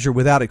extreme pleasure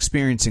without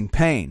experiencing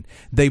pain.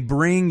 They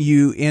bring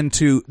you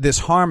into this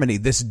harmony,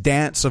 this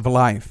dance of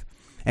life.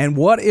 And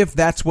what if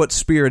that's what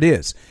spirit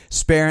is?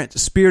 Spirit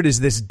is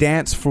this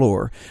dance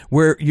floor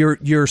where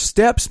your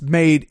steps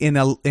made in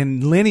a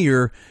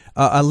linear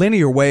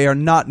way are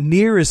not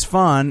near as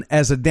fun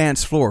as a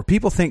dance floor.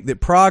 People think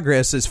that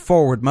progress is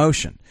forward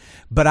motion,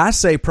 but I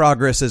say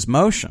progress is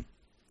motion.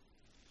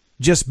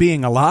 Just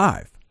being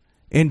alive,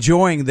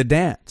 enjoying the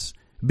dance,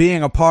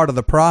 being a part of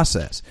the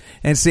process.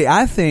 And see,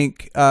 I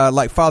think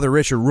like Father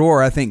Richard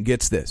Rohr, I think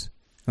gets this.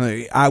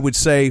 I would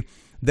say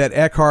that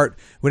Eckhart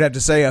would have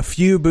to say a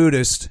few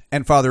Buddhists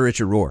and Father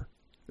Richard Rohr.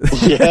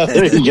 Yeah,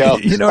 there you go.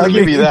 You know I'll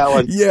give mean? you that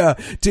one. Yeah,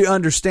 to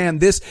understand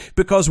this,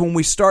 because when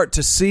we start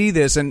to see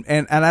this, and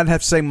I'd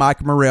have to say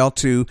Mike Morrell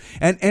too,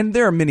 and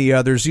there are many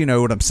others, you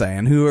know what I'm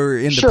saying, who are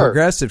in the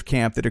progressive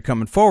camp that are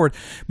coming forward,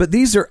 but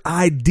these are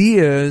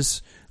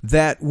ideas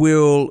that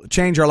will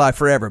change our life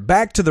forever.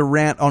 Back to the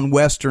rant on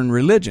Western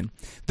religion.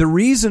 The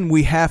reason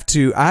we have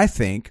to, I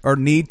think, or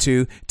need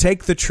to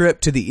take the trip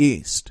to the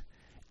East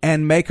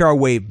and make our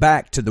way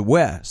back to the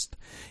West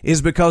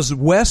is because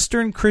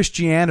Western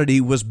Christianity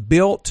was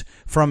built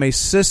from a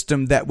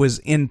system that was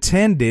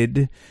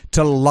intended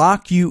to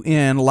lock you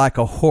in like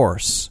a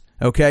horse.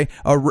 Okay,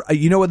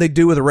 you know what they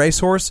do with a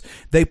racehorse?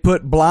 They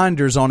put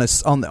blinders on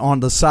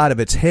the side of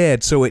its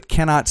head so it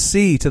cannot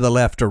see to the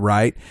left or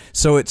right,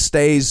 so it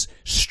stays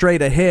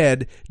straight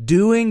ahead,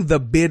 doing the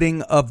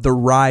bidding of the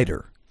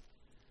rider.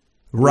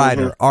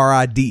 Rider,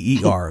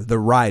 R-I-D-E-R, the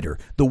rider,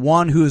 the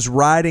one who is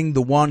riding,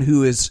 the one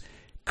who is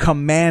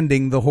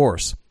commanding the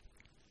horse.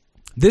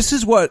 This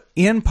is what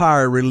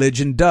empire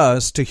religion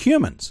does to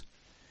humans.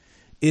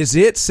 Is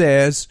it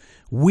says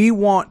we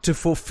want to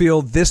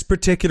fulfill this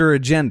particular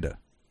agenda.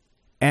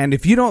 And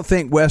if you don't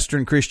think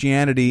Western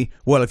Christianity,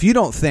 I'll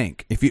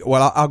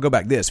go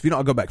back this. If you don't,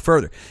 I'll go back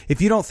further. If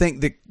you don't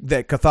think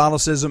that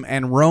Catholicism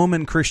and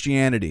Roman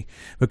Christianity,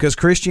 because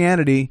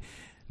Christianity,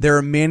 there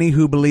are many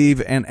who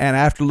believe, and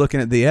after looking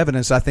at the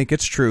evidence, I think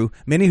it's true,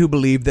 many who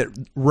believe that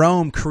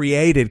Rome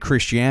created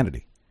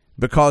Christianity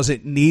because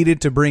it needed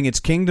to bring its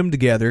kingdom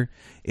together.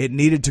 It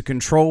needed to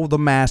control the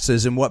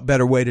masses, and what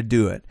better way to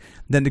do it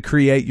than to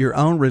create your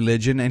own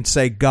religion and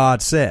say,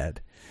 God said.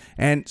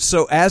 And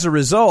so as a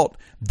result,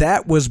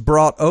 that was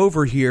brought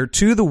over here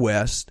to the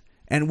West,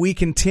 and we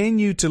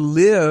continue to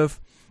live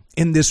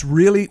in this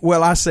really,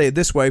 well, I say it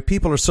this way,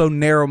 people are so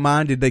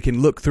narrow-minded they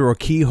can look through a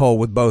keyhole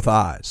with both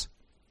eyes.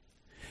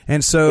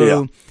 And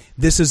so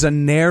this is a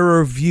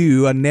narrow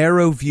view,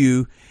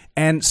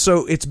 and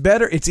so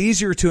it's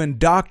easier to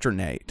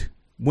indoctrinate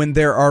when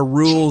there are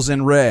rules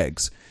and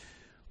regs.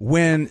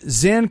 When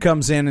Zen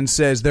comes in and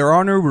says there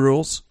are no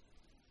rules,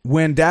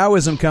 when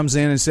Taoism comes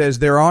in and says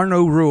there are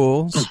no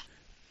rules,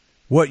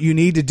 what you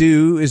need to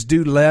do is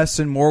do less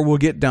and more will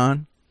get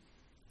done.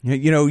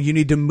 You know, you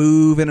need to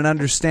move in an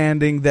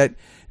understanding that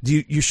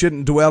you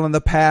shouldn't dwell in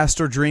the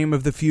past or dream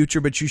of the future,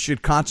 but you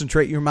should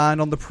concentrate your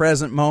mind on the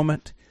present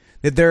moment.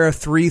 That there are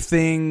three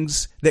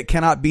things that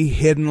cannot be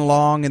hidden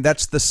long, and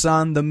that's the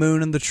sun, the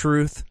moon, and the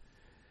truth.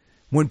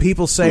 When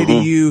people say to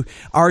you,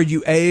 are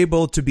you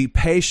able to be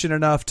patient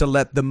enough to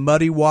let the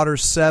muddy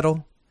waters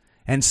settle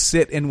and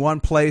sit in one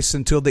place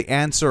until the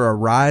answer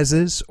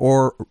arises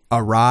or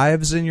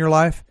arrives in your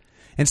life?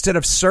 Instead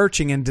of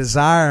searching and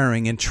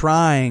desiring and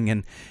trying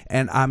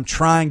and I'm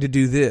trying to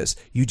do this,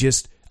 you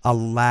just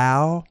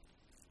allow.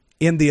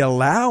 In the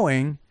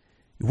allowing,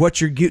 what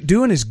you're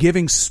doing is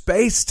giving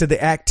space to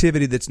the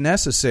activity that's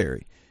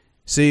necessary.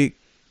 See,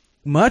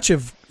 much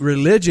of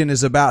religion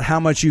is about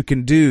how much you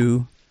can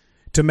do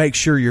to make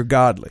sure you're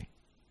godly.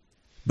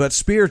 But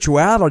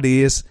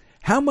spirituality is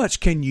how much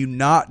can you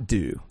not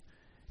do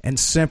and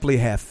simply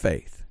have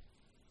faith.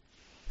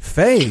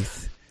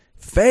 Faith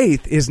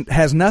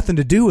has nothing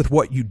to do with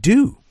what you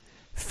do.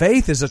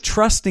 Faith is a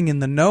trusting in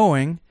the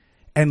knowing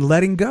and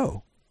letting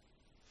go.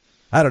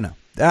 I don't know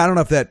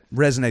if that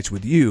resonates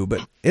with you,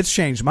 but it's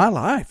changed my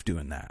life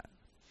doing that.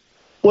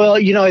 Well,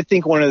 I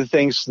think one of the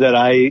things that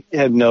I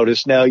have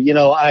noticed now,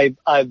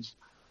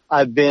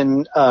 I've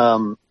been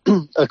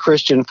a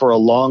Christian for a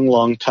long,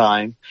 long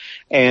time,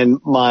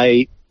 and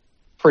my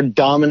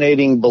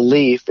predominating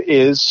belief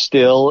is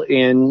still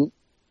in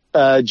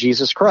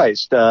Jesus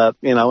Christ,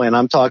 and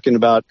I'm talking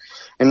about,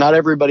 and not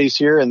everybody's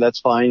here, and that's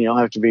fine, you don't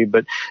have to be,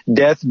 but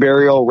death,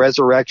 burial,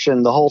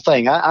 resurrection, the whole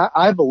thing.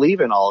 I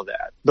believe in all of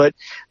that. But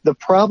the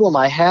problem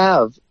I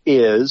have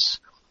is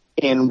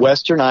in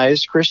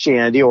westernized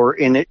Christianity, or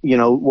in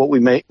what we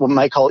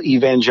might call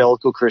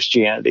evangelical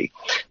Christianity.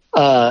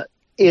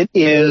 It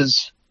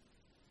is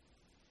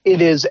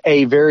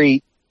a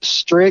very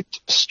strict,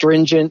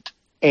 stringent,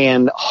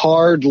 and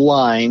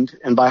hard-lined,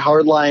 and by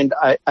hard-lined,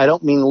 I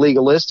don't mean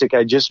legalistic,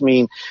 I just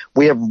mean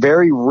we have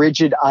very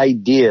rigid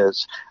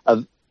ideas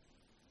of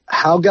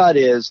how God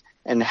is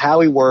and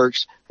how he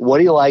works, what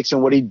he likes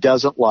and what he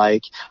doesn't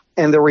like.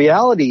 And the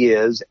reality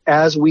is,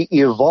 as we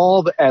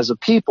evolve as a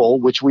people,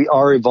 which we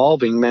are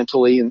evolving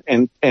mentally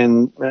and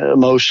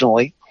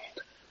emotionally,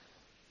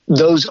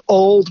 those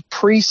old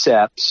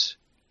precepts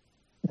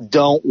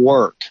don't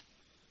work.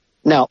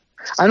 Now,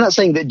 I'm not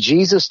saying that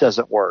Jesus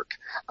doesn't work.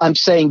 I'm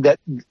saying that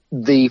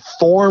the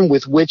form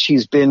with which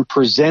he's been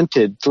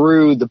presented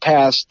through the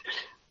past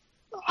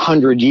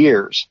 100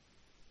 years,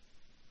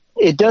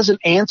 it doesn't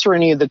answer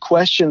any of the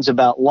questions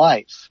about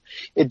life.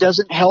 It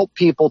doesn't help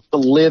people to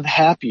live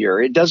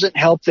happier. It doesn't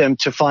help them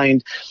to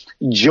find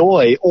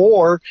joy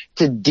or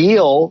to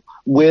deal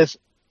with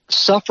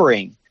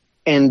suffering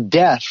and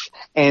death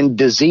and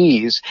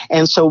disease.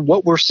 And so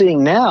what we're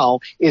seeing now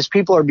is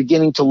people are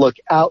beginning to look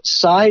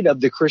outside of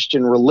the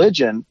Christian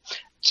religion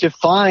to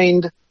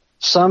find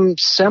some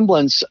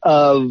semblance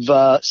of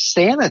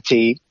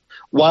sanity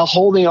while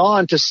holding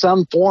on to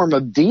some form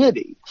of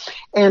deity.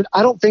 And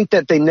I don't think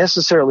that they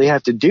necessarily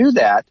have to do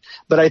that,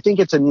 but I think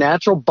it's a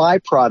natural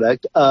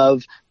byproduct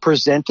of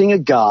presenting a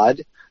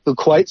God who,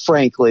 quite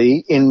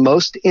frankly, in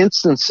most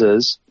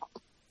instances,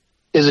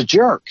 is a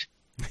jerk.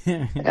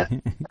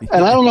 And I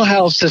don't know how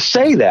else to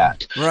say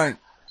that. Right.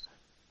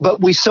 But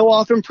we so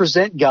often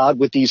present God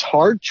with these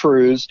hard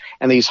truths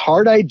and these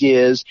hard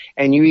ideas,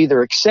 and you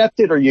either accept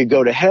it or you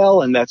go to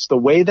hell, and that's the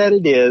way that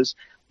it is.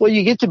 Well,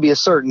 you get to be a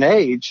certain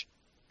age,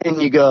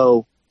 and you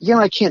go,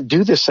 I can't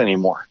do this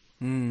anymore.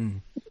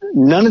 None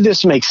of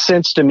this makes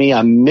sense to me.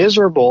 I'm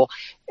miserable.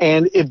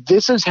 And if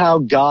this is how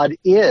God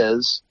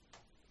is,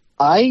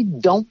 I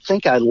don't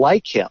think I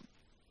like him.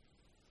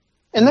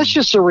 And that's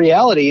just a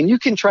reality. And you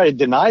can try to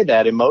deny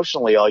that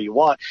emotionally all you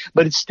want,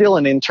 but it's still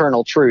an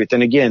internal truth.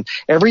 And again,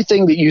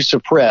 everything that you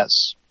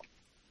suppress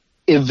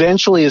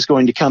eventually is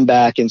going to come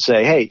back and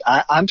say, hey,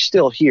 I'm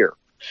still here.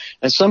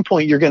 At some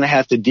point, you're going to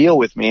have to deal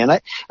with me.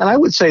 And I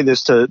would say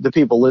this to the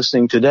people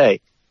listening today.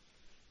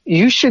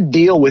 You should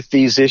deal with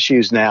these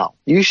issues now.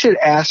 You should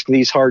ask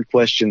these hard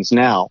questions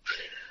now.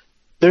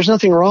 There's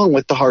nothing wrong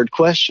with the hard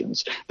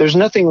questions. There's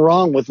nothing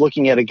wrong with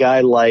looking at a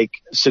guy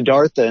like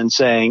Siddhartha and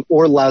saying,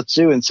 or Lao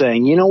Tzu and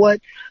saying, you know what?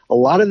 A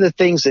lot of the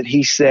things that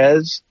he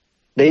says,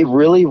 they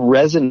really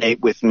resonate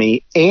with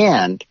me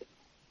and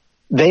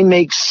they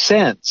make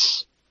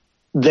sense.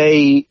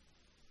 They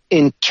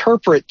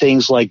interpret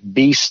things like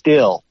be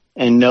still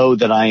and know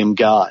that I am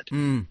God.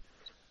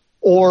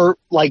 Or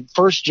like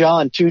 1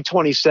 John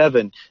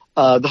 2:27,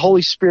 the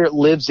Holy Spirit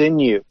lives in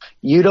you.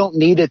 You don't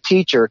need a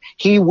teacher.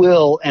 He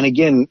will, and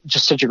again,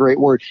 just such a great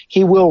word,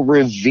 he will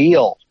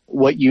reveal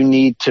what you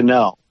need to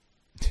know.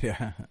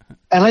 Yeah.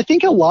 And I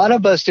think a lot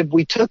of us,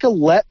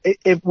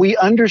 if we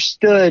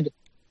understood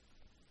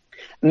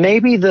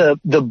maybe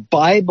the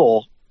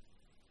Bible,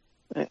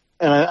 and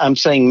I'm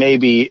saying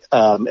maybe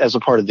as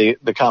a part of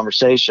the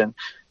conversation,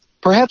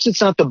 perhaps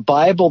it's not the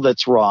Bible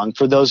that's wrong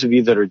for those of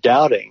you that are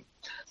doubting,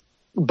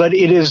 but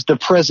it is the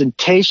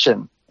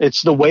presentation.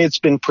 It's the way it's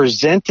been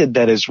presented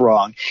that is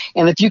wrong.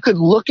 And if you could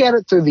look at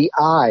it through the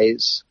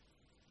eyes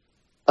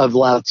of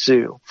Lao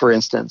Tzu, for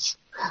instance,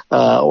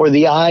 or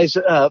the eyes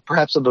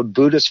perhaps of a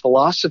Buddhist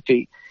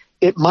philosophy,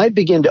 it might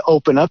begin to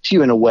open up to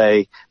you in a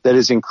way that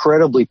is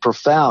incredibly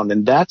profound.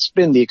 And that's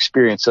been the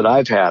experience that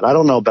I've had. I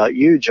don't know about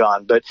you,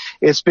 John, but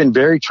it's been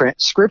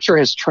Scripture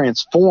has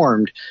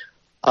transformed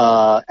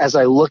as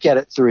I look at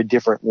it through a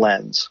different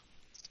lens.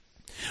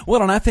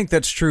 Well, and I think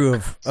that's true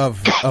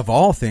of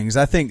all things.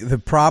 I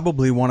think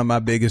probably one of my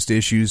biggest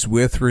issues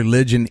with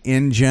religion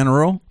in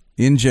general,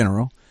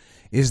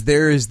 is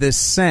there is this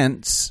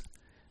sense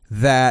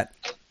that,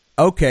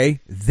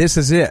 okay, this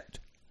is it.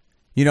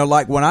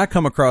 Like when I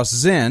come across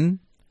Zen,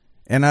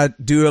 and I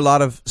do a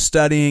lot of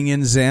studying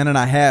in Zen, and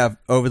I have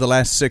over the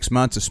last 6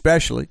 months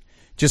especially,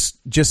 just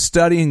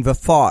studying the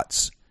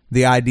thoughts,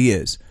 the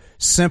ideas,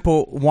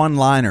 simple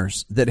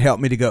one-liners that help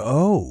me to go,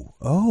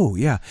 oh,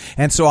 yeah.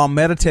 And so I'll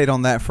meditate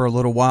on that for a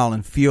little while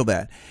and feel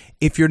that.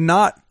 If you're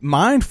not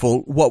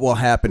mindful, what will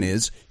happen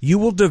is you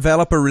will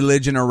develop a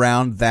religion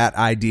around that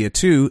idea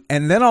too,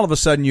 and then all of a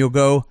sudden you'll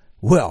go,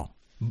 well,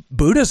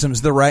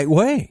 Buddhism's the right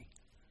way,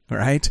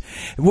 right?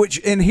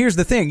 And here's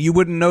the thing, you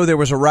wouldn't know there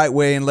was a right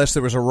way unless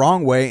there was a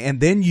wrong way, and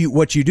then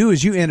what you do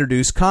is you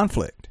introduce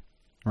conflict.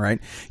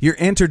 Right? You're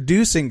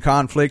introducing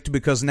conflict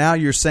because now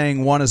you're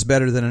saying one is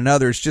better than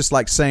another. It's just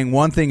like saying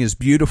one thing is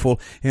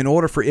beautiful. In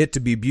order for it to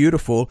be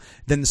beautiful,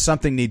 then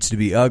something needs to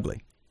be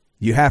ugly.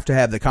 You have to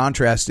have the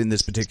contrast in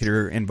this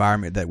particular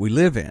environment that we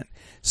live in.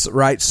 So,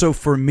 right? So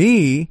for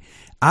me,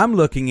 I'm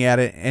looking at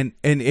it and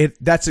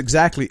that's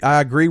exactly,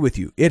 I agree with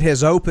you. It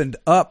has opened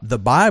up the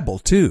Bible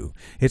too.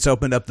 It's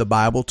opened up the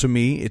Bible to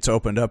me. It's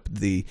opened up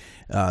the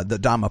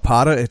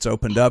Dhammapada. It's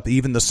opened up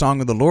even the Song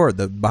of the Lord,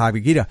 the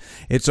Bhagavad Gita.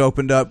 It's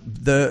opened up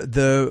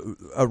the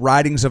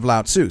writings of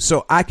Lao Tzu.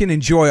 So I can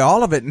enjoy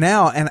all of it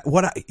now. And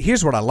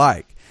here's what I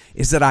like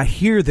is that I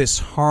hear this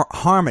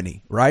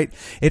harmony, right?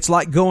 It's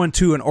like going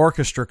to an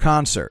orchestra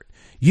concert.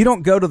 You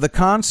don't go to the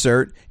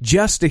concert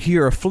just to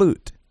hear a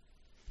flute.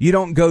 You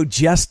don't go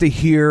just to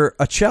hear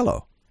a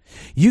cello.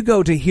 You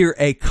go to hear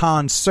a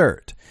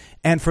concert.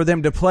 And for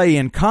them to play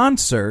in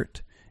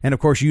concert, and of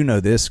course you know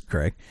this,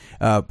 Craig,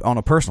 on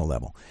a personal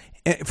level,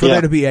 for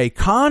there to be a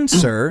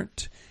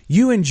concert,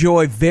 you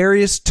enjoy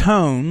various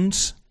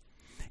tones,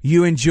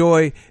 you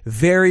enjoy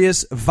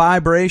various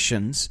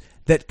vibrations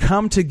that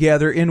come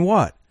together in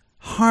what?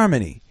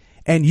 Harmony.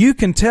 And you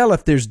can tell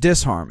if there's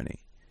disharmony.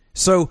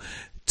 So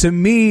to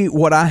me,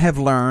 what I have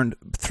learned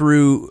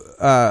through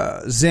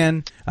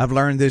Zen, I've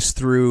learned this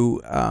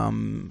through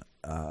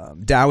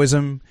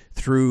Taoism,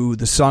 through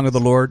the Song of the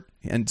Lord,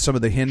 and some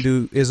of the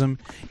Hinduism,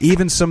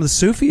 even some of the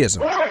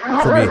Sufism.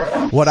 For me,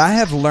 what I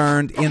have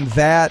learned in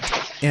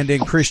that and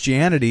in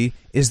Christianity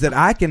is that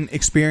I can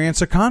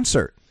experience a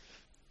concert,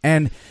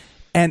 and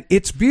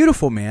it's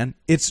beautiful, man.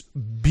 It's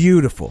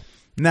beautiful.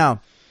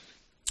 Now,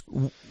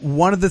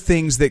 one of the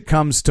things that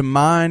comes to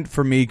mind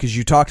for me, because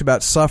you talked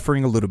about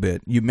suffering a little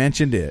bit, you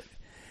mentioned it,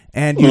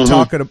 and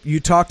you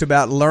talked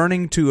about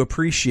learning to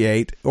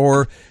appreciate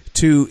or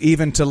to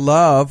even to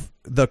love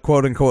the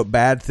quote unquote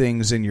bad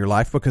things in your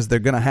life, because they're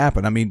going to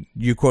happen. I mean,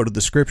 you quoted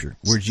the scripture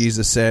where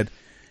Jesus said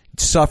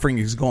suffering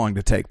is going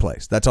to take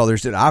place. That's all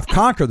there's to it. I've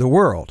conquered the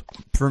world.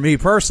 For me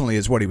personally,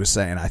 is what he was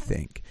saying, I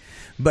think.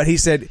 But he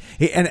said,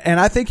 and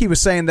I think he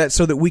was saying that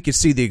so that we could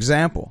see the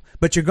example.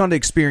 But you're going to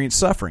experience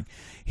suffering.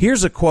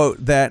 Here's a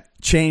quote that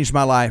changed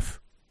my life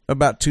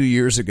about 2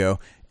 years ago,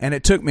 and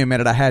it took me a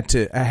minute. I had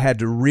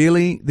to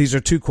really. These are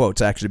two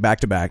quotes actually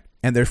back to back,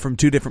 and they're from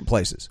two different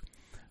places.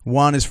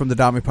 One is from the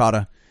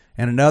Dhammapada,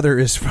 and another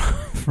is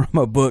from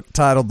a book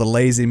titled "The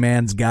Lazy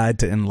Man's Guide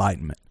to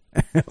Enlightenment,"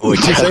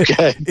 which is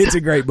it's a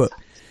great book.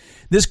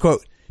 This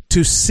quote: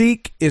 "To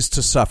seek is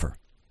to suffer.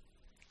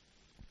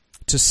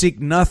 To seek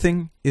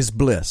nothing is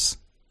bliss."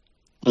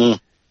 And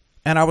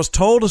I was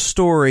told a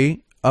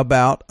story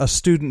about a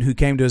student who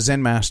came to a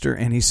Zen master,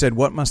 and he said,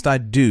 "What must I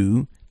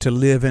do to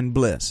live in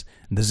bliss?"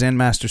 And the Zen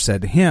master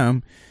said to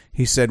him,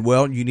 he said,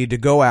 "Well, you need to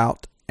go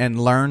out and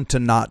learn to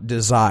not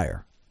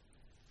desire."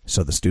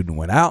 So the student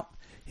went out.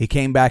 He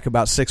came back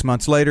about 6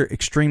 months later,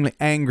 extremely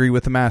angry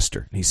with the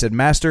master. And he said,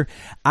 "Master,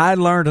 I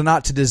learned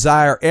not to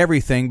desire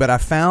everything, but I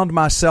found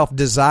myself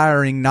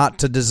desiring not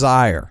to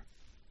desire."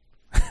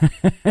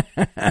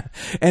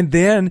 And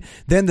then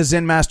the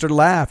Zen master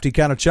laughed. He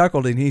kind of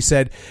chuckled, and he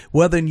said,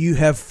 "Well, then you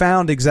have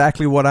found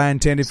exactly what I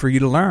intended for you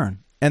to learn."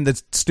 And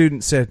the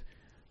student said,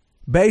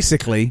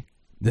 basically,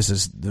 this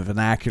is the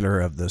vernacular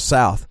of the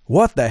South,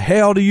 "What the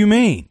hell do you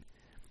mean?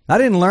 I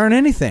didn't learn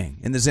anything."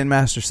 And the Zen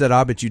master said,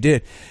 "I bet you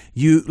did.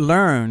 You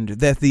learned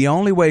that the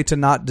only way to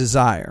not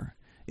desire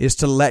is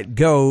to let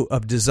go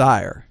of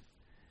desire."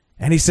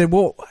 And he said,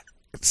 "Well,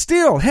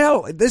 still,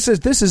 hell, this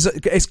is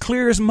as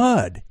clear as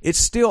mud. It's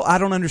still, I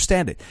don't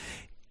understand it."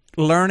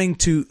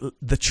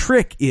 The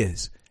trick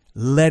is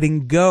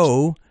letting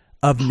go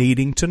of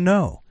needing to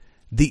know.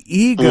 The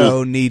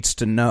ego needs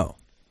to know.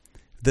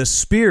 The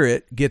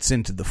spirit gets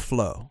into the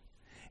flow.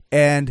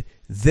 And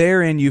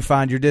therein you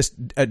find your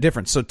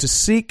difference. So to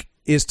seek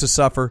is to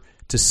suffer.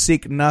 To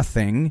seek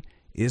nothing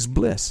is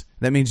bliss.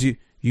 That means you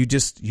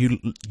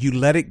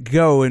let it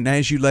go, and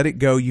as you let it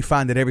go, you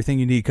find that everything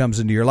you need comes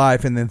into your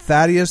life. And then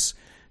Thaddeus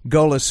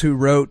Golas, who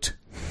wrote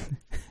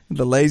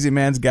The Lazy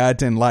Man's Guide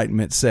to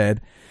Enlightenment, said,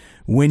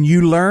 "When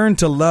you learn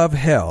to love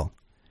hell,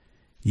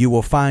 you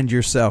will find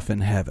yourself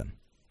in heaven."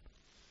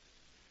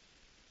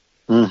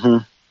 Mm-hmm.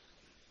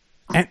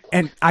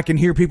 And I can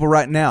hear people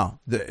right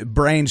now, the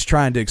brains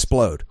trying to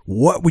explode.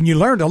 What? When you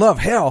learn to love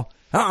hell,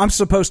 I'm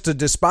supposed to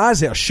despise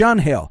hell, shun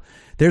hell.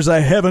 There's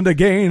a heaven to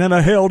gain and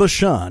a hell to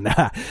shun.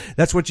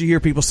 That's what you hear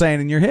people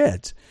saying in your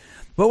heads.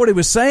 But what he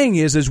was saying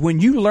is when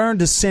you learn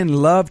to send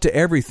love to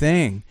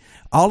everything,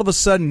 all of a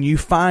sudden you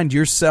find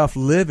yourself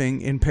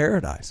living in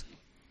paradise,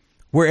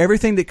 where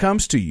everything that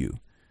comes to you,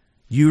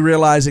 you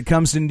realize it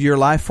comes into your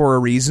life for a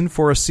reason,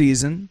 for a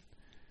season,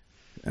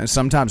 and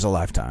sometimes a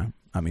lifetime.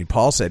 I mean,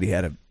 Paul said he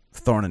had a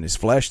thorn in his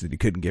flesh that he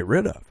couldn't get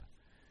rid of.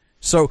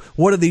 So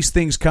what do these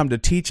things come to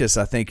teach us,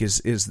 I think,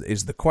 is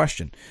the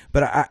question.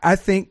 But I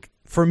think,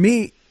 for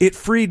me, it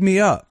freed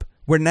me up,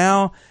 where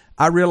now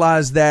I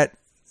realize that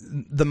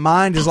the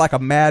mind is like a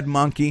mad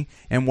monkey,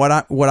 and what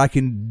I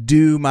can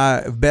do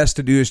my best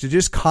to do is to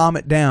just calm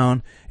it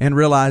down and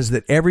realize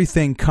that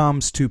everything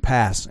comes to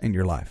pass in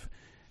your life.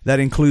 That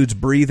includes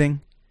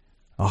breathing,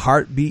 a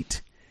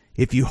heartbeat.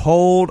 If you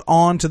hold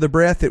on to the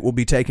breath, it will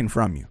be taken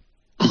from you.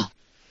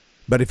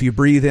 But if you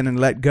breathe in and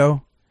let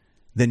go,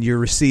 then you're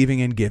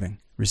receiving and giving,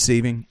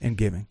 receiving and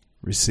giving,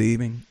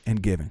 receiving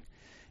and giving.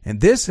 And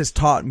this has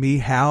taught me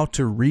how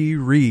to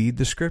reread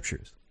the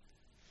scriptures,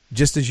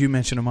 just as you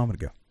mentioned a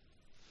moment ago.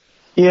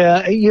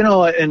 Yeah,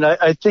 and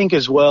I think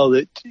as well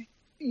that,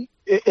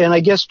 and I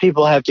guess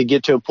people have to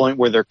get to a point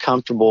where they're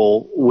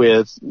comfortable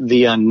with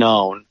the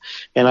unknown.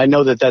 And I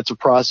know that that's a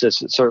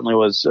process. It certainly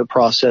was a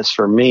process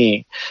for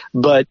me.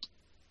 But,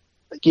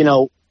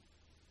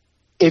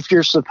 if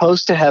you're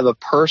supposed to have a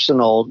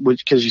personal,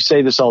 because you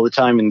say this all the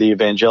time in the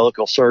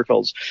evangelical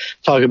circles,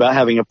 talk about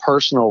having a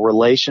personal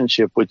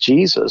relationship with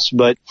Jesus.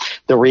 But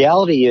the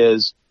reality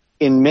is,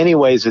 in many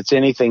ways, it's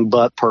anything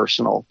but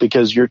personal,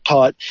 because you're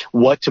taught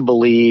what to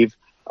believe,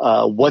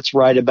 what's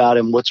right about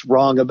him, what's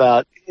wrong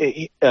about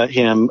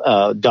him,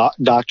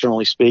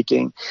 doctrinally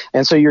speaking.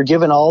 And so you're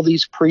given all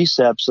these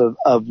precepts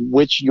of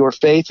which your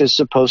faith is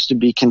supposed to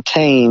be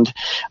contained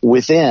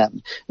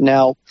within.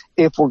 Now,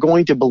 if we're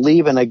going to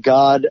believe in a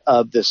God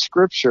of the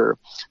scripture,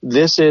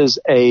 this is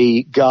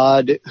a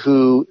God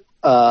who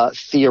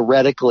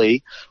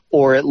theoretically,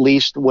 or at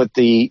least what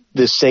the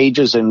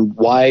sages and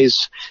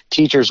wise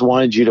teachers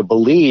wanted you to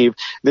believe.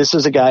 This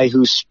is a guy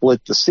who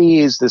split the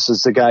seas. This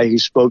is the guy who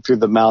spoke through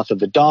the mouth of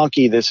the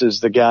donkey. This is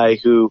the guy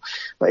who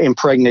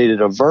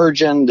impregnated a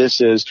virgin.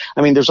 There's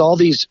all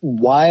these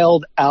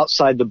wild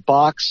outside the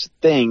box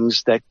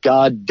things that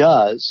God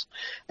does.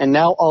 And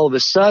now all of a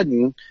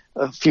sudden,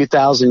 a few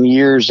thousand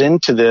years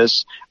into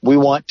this, we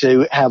want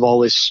to have all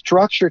this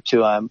structure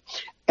to him.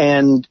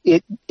 And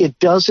it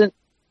doesn't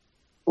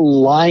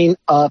line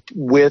up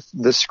with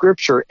the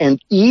scripture.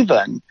 And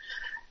even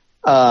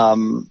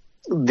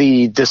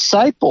the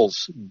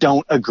disciples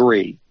don't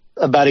agree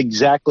about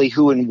exactly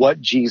who and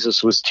what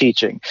Jesus was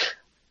teaching.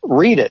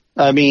 Read it.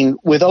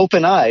 With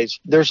open eyes,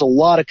 there's a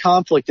lot of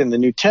conflict in the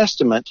New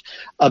Testament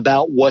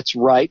about what's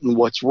right and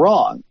what's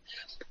wrong.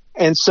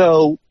 And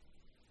so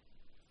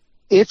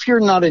if you're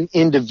not an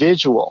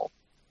individual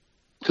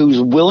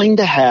who's willing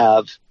to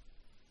have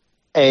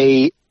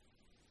a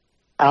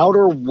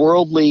outer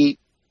worldly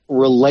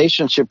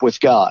relationship with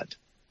God,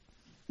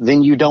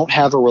 then you don't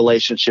have a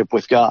relationship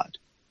with God.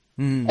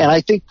 And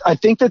I think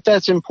that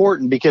that's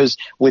important, because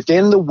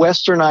within the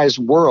westernized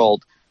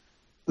world,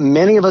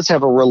 many of us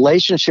have a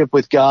relationship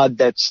with God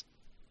that's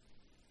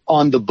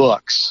on the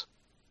books.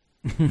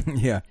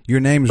 Yeah,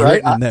 your name's right?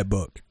 Written in that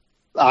book.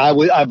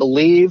 I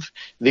believe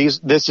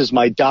this is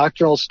my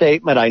doctrinal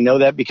statement. I know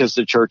that because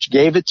the church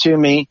gave it to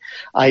me.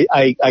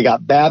 I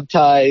got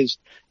baptized,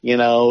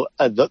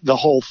 the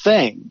whole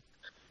thing.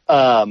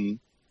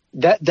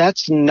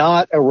 That's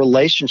not a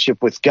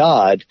relationship with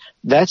God.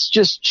 That's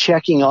just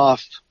checking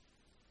off,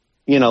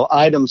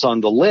 items on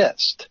the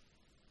list.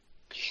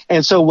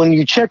 And so when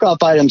you check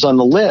off items on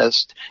the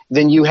list,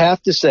 then you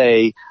have to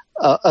say,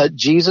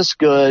 Jesus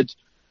good,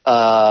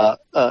 John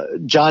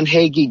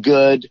Hagee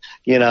good,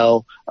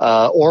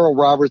 Oral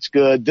Roberts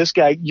good, this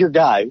guy, your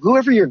guy,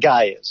 whoever your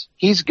guy is,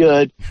 he's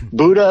good.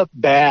 Buddha,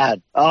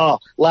 bad. Oh,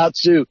 Lao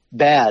Tzu,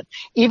 bad.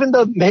 Even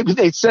though maybe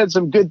they said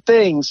some good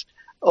things,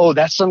 oh,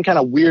 that's some kind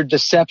of weird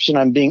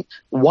deception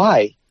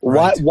why?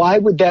 Right. Why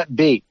would that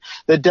be?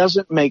 That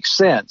doesn't make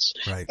sense.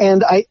 Right.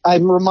 And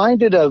I'm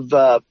reminded of,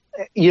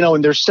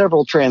 and there's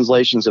several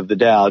translations of the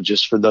Tao,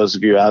 just for those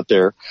of you out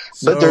there,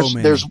 but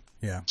there's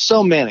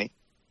so many.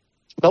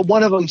 But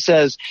one of them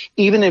says,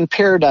 even in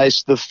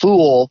paradise, the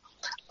fool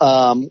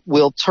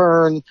will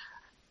turn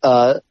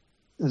the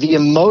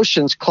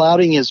emotions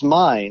clouding his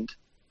mind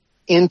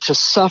into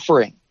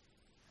suffering.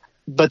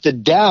 But the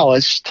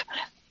Taoist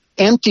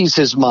empties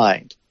his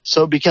mind,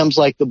 so it becomes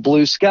like the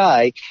blue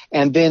sky,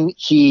 and then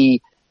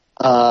he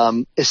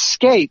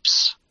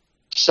escapes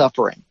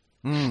suffering.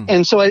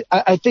 And so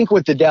I think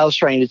what the Tao is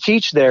trying to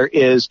teach there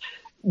is,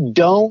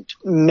 don't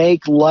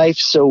make life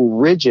so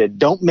rigid.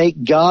 Don't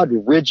make God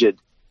rigid,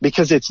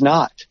 because it's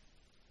not.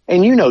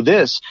 And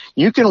this,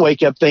 you can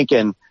wake up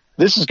thinking,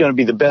 this is going to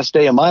be the best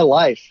day of my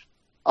life.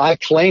 I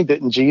claimed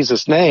it in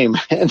Jesus' name.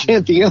 And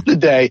at the end of the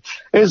day,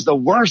 it's the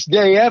worst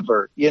day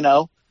ever,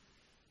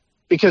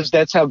 because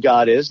that's how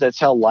God is. That's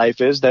how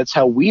life is. That's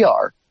how we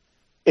are.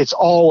 It's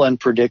all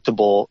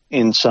unpredictable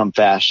in some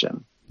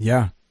fashion.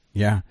 Yeah.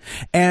 Yeah.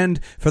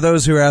 And for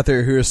those who are out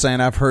there who are saying,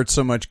 I've heard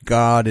so much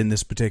God in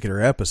this particular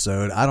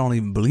episode, I don't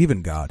even believe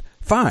in God.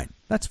 Fine.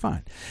 That's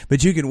fine.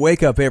 But you can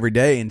wake up every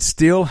day and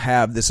still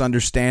have this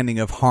understanding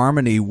of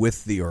harmony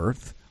with the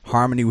earth,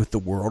 harmony with the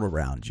world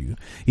around you.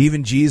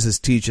 Even Jesus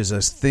teaches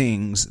us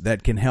things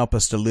that can help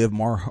us to live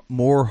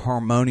more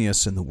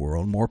harmonious in the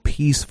world, more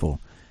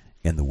peaceful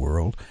in the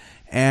world.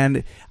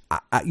 And,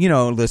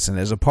 listen,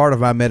 as a part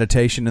of my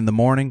meditation in the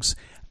mornings,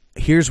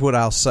 here's what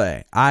I'll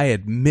say. I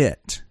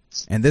admit,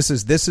 and this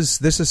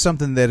is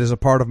something that is a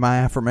part of my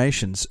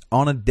affirmations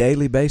on a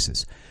daily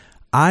basis.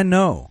 I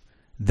know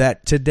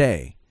that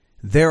today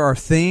there are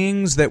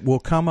things that will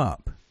come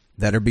up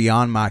that are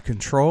beyond my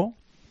control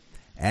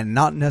and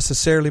not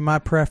necessarily my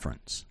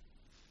preference.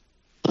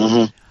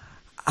 Mm-hmm.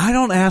 I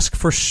don't ask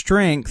for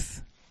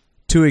strength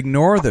to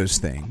ignore those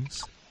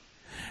things,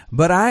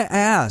 but I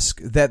ask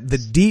that the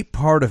deep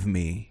part of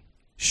me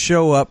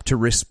show up to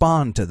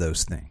respond to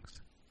those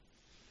things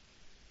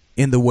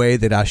in the way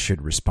that I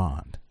should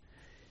respond.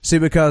 See,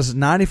 because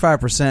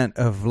 95%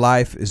 of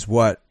life is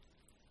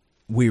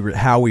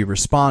how we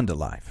respond to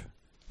life.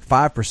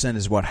 5%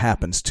 is what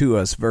happens to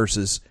us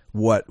versus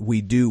what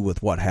we do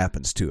with what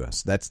happens to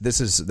us.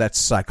 That's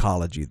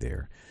psychology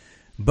there.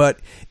 But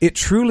it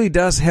truly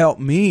does help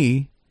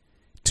me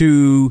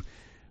to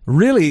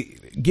really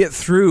get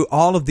through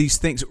all of these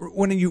things.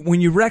 When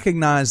you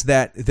recognize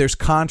that there's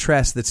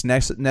contrast that's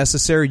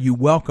necessary, you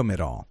welcome it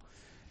all.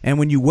 And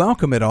when you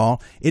welcome it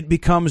all, it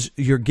becomes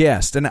your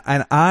guest. And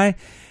I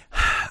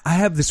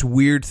have this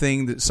weird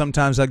thing that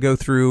sometimes I go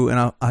through,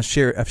 and I've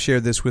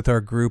shared this with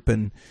our group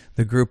and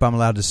the group I'm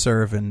allowed to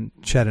serve in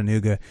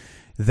Chattanooga,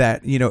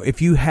 that,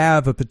 if you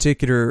have a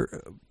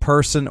particular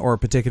person or a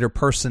particular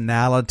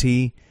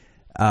personality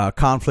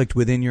conflict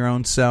within your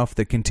own self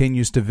that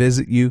continues to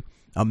visit you,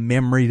 a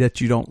memory that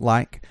you don't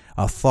like,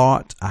 a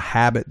thought, a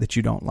habit that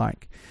you don't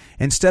like,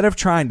 instead of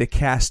trying to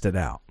cast it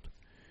out,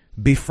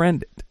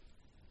 befriend it.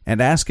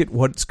 and ask it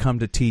what it's come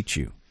to teach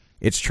you.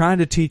 It's trying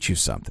to teach you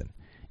something.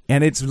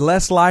 And it's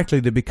less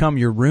likely to become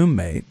your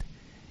roommate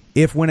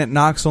if when it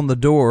knocks on the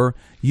door,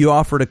 you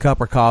offer it a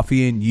cup of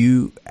coffee and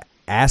you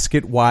ask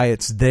it why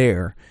it's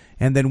there.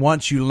 And then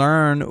once you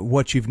learn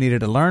what you've needed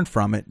to learn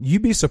from it,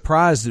 you'd be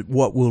surprised at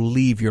what will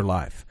leave your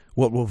life,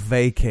 what will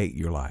vacate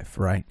your life,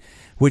 right?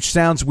 Which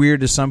sounds weird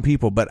to some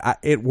people, but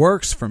it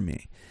works for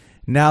me.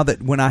 Now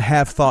that when I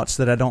have thoughts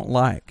that I don't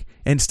like,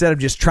 instead of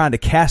just trying to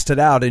cast it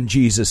out in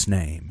Jesus'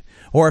 name,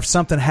 or if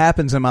something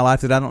happens in my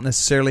life that I don't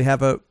necessarily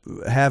have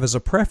as a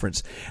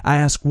preference, I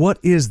ask, what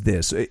is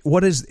this?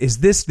 Is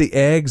this the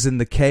eggs in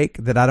the cake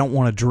that I don't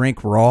want to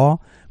drink raw,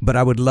 but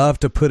I would love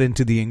to put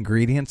into the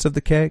ingredients of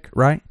the cake,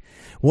 right?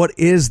 What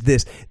is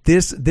this?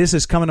 This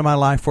is coming to my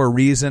life for a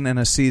reason and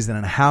a season,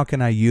 and how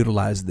can I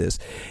utilize this?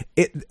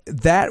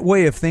 That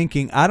way of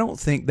thinking, I don't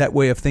think that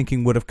way of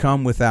thinking would have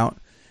come without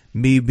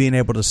me being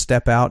able to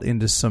step out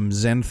into some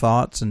Zen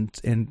thoughts and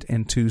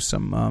into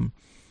some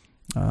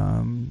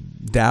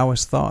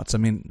Taoist thoughts. I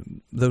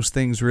mean, those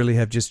things really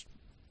have just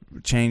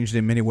changed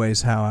in many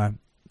ways how I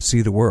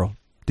see the world.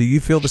 Do you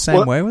feel the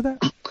same way with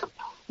that?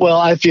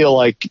 Well,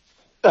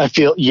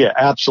 yeah,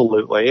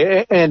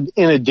 absolutely. And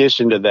in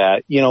addition to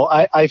that,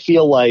 I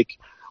feel like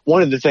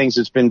one of the things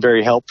that's been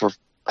very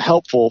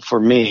helpful for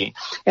me,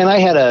 and I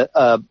had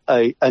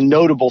a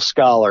notable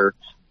scholar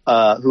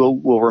who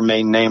will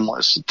remain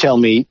nameless tell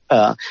me,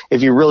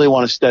 if you really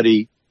want to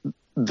study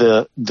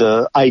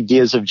the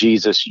ideas of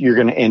Jesus, you're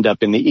going to end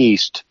up in the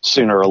East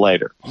sooner or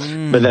later.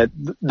 But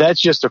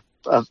that's just a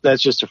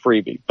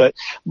freebie. But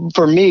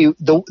for me,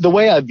 the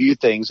way I view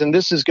things, and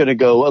this is going to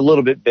go a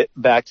little bit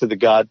back to the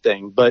God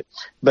thing, but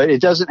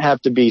it doesn't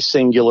have to be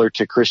singular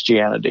to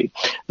Christianity.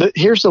 But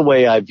here's the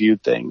way I view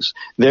things.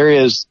 There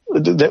is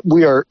that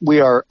we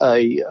are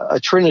a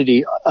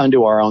trinity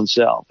unto our own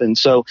self. And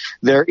so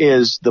there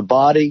is the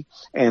body,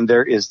 and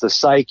there is the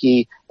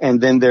psyche, and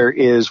then there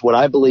is what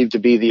I believe to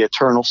be the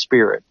eternal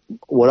spirit,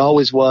 what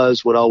always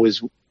was, what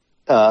always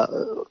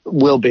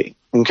will be.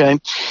 Okay.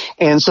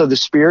 And so the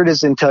spirit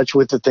is in touch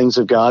with the things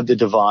of God, the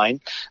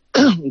divine.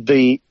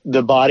 The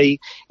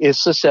body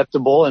is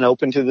susceptible and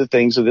open to the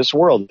things of this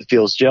world. It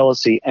feels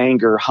jealousy,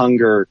 anger,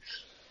 hunger,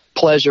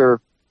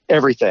 pleasure,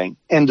 everything.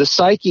 And the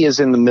psyche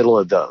is in the middle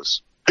of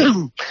those.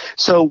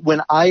 So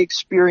when I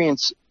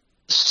experience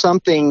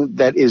something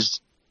that is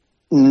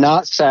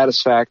not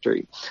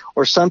satisfactory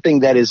or something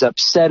that is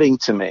upsetting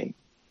to me,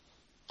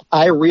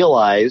 I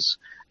realize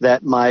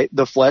that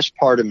the flesh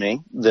part of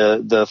me,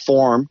 the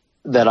form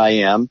that I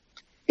am,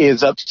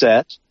 is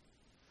upset.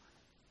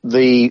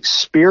 The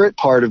spirit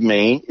part of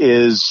me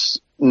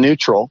is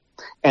neutral,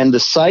 and the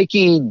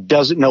psyche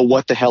doesn't know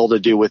what the hell to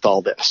do with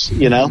all this,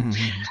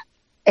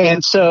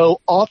 And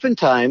so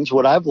oftentimes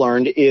what I've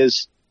learned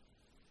is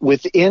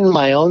within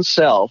my own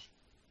self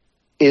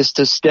is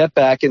to step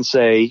back and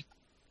say,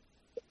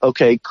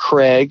 okay,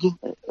 Craig,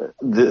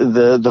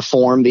 the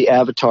form, the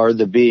avatar,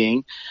 the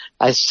being,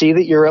 I see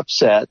that you're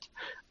upset.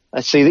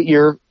 I see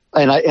that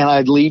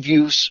I leave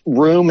you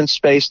room and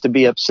space to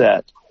be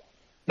upset.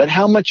 But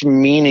how much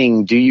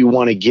meaning do you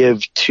want to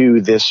give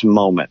to this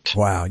moment?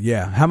 Wow,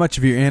 yeah. How much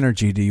of your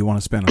energy do you want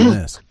to spend on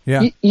this?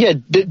 Yeah. Yeah.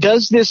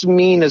 Does this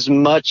mean as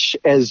much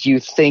as you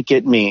think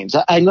it means?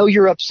 I know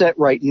you're upset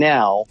right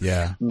now.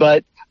 Yeah.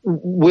 But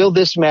will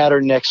this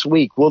matter next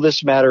week? Will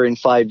this matter in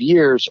 5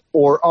 years?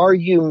 Or are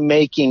you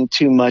making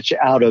too much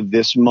out of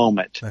this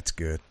moment? That's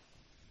good.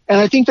 And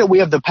I think that we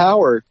have the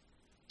power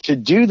to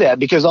do that,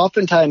 because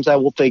oftentimes I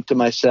will think to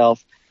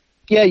myself,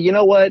 yeah, you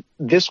know what?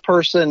 This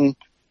person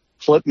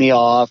flipped me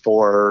off,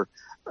 or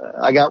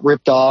I got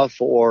ripped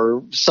off,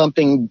 or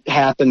something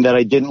happened that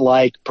I didn't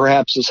like.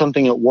 Perhaps it's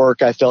something at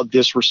work I felt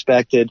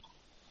disrespected.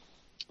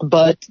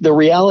 But the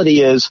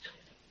reality is,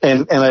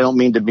 and I don't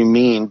mean to be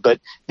mean,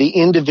 but the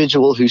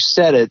individual who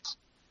said it,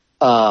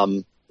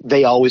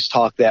 they always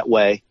talk that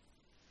way.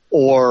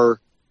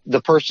 Or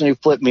the person who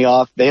flipped me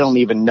off, they don't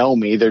even know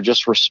me. They're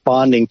just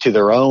responding to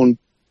their own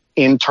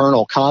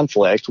internal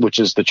conflict, which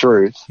is the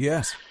truth.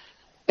 Yes.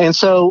 And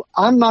so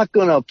I'm not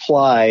going to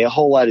apply a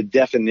whole lot of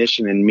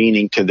definition and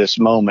meaning to this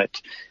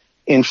moment.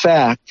 In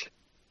fact,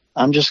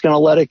 I'm just going to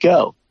let it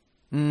go.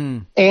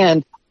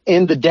 And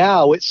in the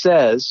Tao, it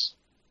says,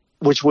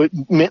 which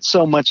meant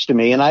so much to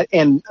me, and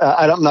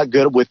I'm not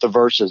good with the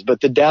verses,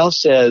 but the Tao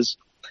says,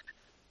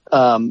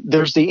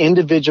 there's the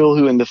individual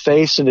who in the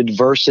face of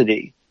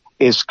adversity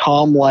is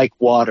calm like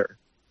water,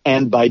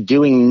 and by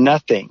doing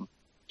nothing,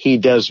 he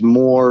does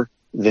more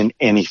than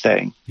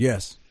anything.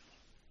 Yes.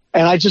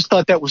 And I just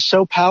thought that was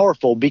so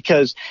powerful,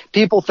 because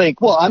people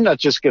think, well, I'm not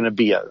just going to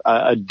be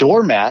a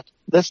doormat.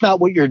 That's not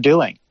what you're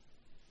doing.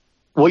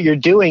 What you're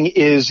doing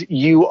is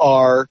you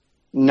are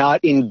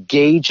not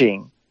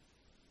engaging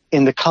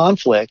in the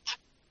conflict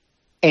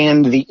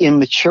and the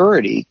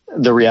immaturity.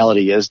 The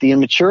reality is the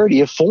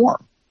immaturity of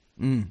form.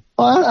 Well,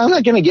 I'm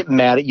not going to get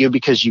mad at you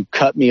because you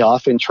cut me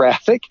off in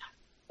traffic.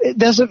 It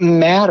doesn't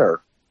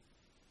matter.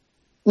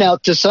 Now,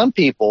 to some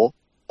people,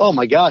 oh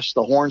my gosh,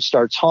 the horn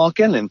starts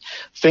honking and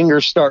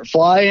fingers start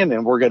flying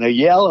and we're going to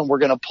yell and we're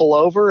going to pull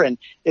over. And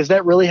is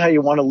that really how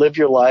you want to live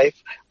your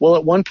life? Well,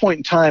 at one point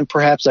in time,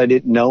 perhaps I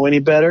didn't know any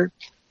better.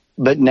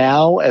 But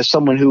now, as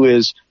someone who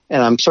is,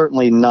 and I'm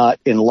certainly not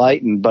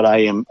enlightened, but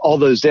I am,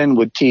 although Zen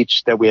would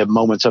teach that we have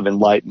moments of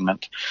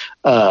enlightenment.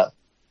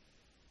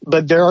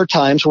 But there are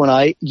times when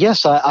I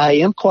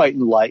am quite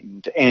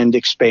enlightened and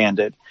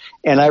expanded.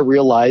 And I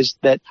realize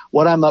that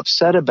what I'm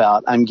upset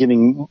about, I'm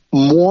giving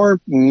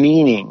more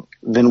meaning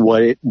than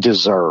what it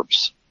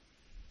deserves.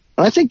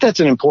 And I think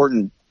that's an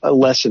important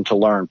lesson to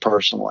learn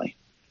personally.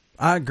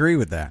 I agree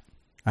with that.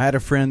 I had a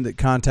friend that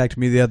contacted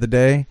me the other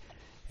day,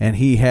 and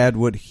he had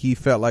what he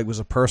felt like was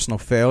a personal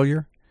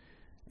failure.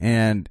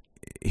 And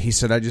he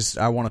said,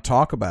 I want to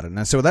talk about it. And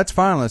I said, well, that's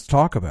fine. Let's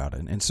talk about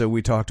it. And so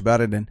we talked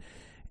about it.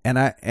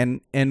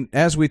 And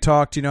as we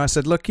talked, I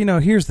said, look,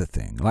 here's the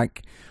thing.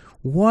 Like,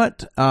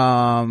 what,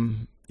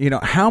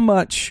 how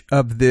much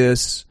of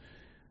this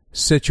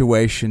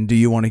situation do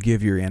you want to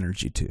give your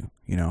energy to?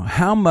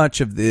 How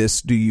much of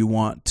this do you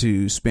want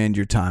to spend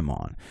your time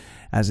on?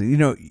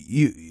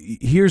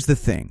 Here's the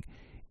thing.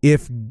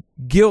 If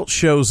guilt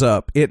shows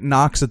up, it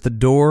knocks at the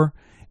door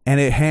and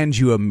it hands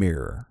you a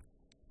mirror.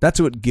 That's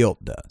what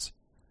guilt does.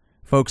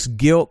 Folks,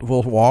 guilt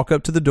will walk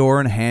up to the door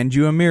and hand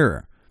you a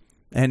mirror,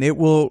 and it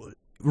will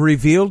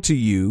reveal to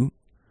you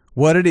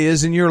what it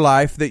is in your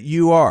life that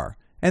you are.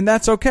 And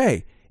that's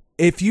okay.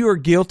 If you are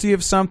guilty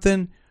of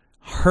something,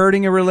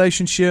 hurting a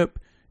relationship,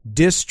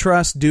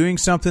 distrust, doing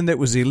something that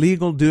was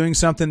illegal, doing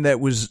something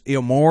that was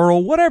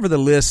immoral, whatever the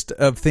list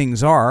of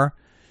things are,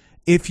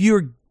 if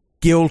you're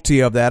guilty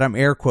of that, I'm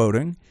air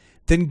quoting,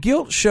 then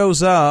guilt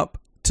shows up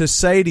to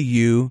say to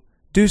you,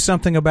 do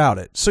something about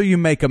it. So you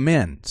make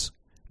amends.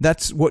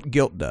 That's what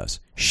guilt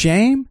does.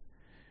 Shame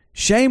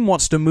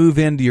wants to move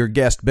into your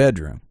guest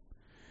bedroom.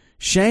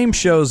 Shame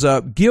shows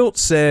up. Guilt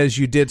says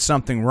you did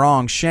something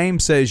wrong. Shame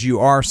says you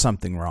are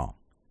something wrong.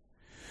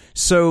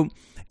 So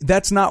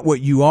that's not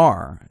what you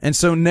are. And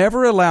so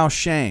never allow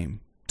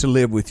shame to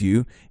live with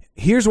you.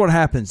 Here's what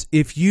happens.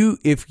 If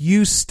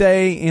you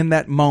stay in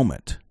that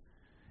moment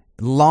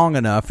long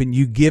enough and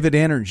you give it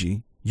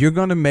energy, you're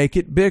going to make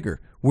it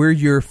bigger. Where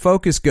your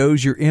focus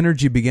goes, your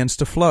energy begins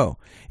to flow.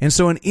 And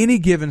so in any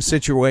given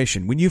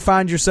situation, when you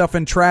find yourself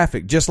in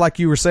traffic, just like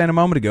you were saying a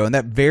moment ago, in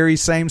that very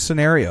same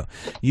scenario,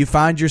 you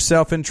find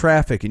yourself in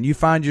traffic and you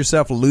find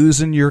yourself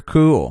losing your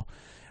cool,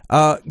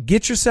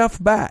 get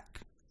yourself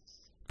back.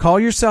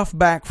 Call yourself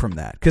back from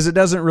that, because it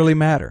doesn't really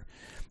matter.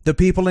 The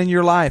people in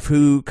your life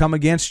who come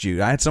against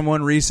you. I had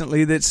someone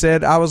recently that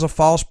said I was a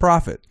false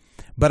prophet,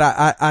 but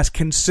I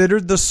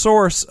considered the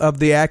source of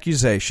the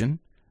accusation.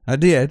 I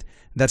did.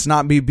 That's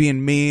not me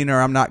being mean,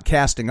 or I'm not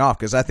casting off,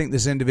 because I think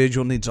this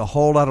individual needs a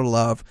whole lot of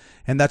love,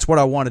 and that's what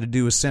I wanted to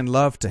do, is send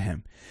love to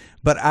him.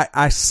 But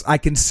I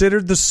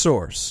considered the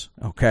source,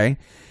 okay?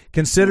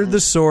 Considered the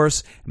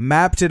source,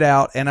 mapped it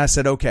out, and I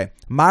said, okay,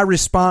 my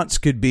response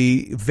could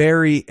be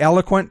very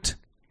eloquent.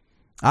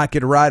 I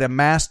could write a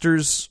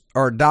master's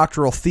or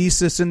doctoral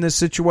thesis in this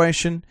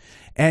situation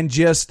and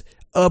just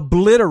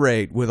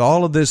obliterate with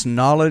all of this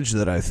knowledge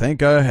that I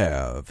think I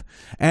have.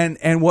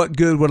 And what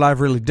good would I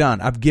have really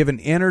done? I've given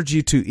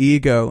energy to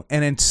ego,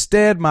 and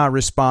instead my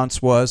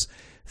response was,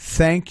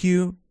 thank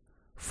you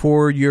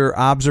for your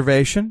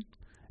observation,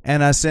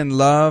 and I send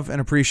love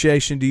and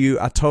appreciation to you.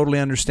 I totally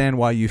understand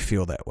why you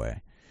feel that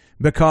way.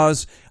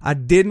 Because I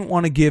didn't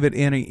want to give it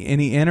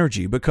any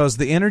energy, because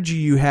the energy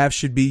you have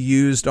should be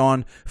used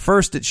on,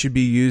 first it should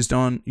be used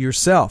on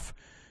yourself,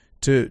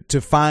 to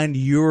find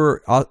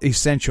your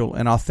essential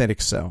and authentic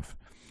self.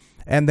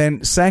 And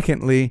then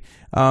secondly,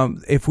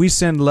 if we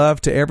send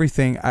love to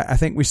everything, I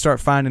think we start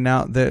finding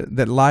out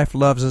that life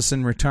loves us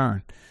in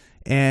return.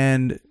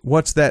 And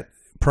what's that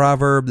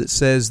proverb that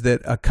says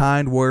that a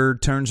kind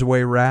word turns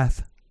away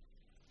wrath?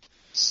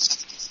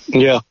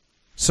 Yeah.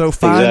 So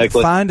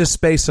find a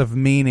space of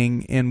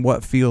meaning in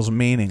what feels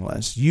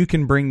meaningless. You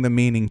can bring the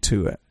meaning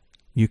to it.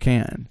 You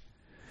can.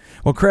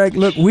 Well, Craig,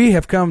 look, we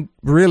have come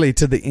really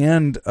to the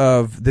end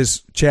of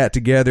this chat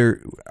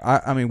together.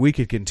 I mean, we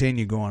could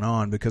continue going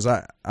on, because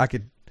I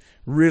could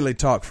really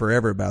talk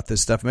forever about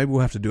this stuff. Maybe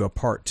we'll have to do a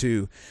part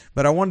 2.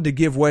 But I wanted to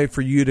give way for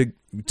you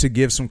to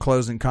give some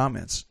closing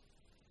comments.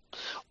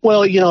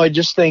 Well, I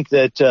just think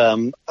that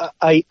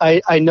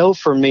I know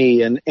for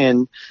me,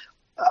 and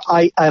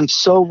I'm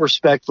so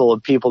respectful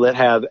of people that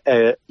have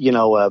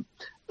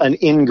an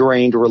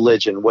ingrained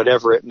religion,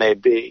 whatever it may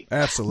be.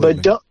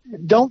 Absolutely. But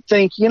don't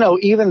think,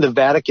 even the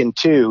Vatican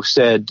II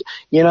said,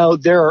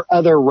 there are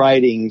other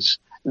writings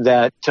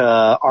that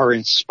are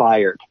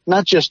inspired,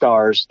 not just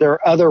ours. There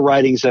are other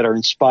writings that are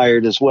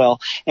inspired as well,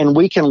 and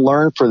we can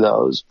learn from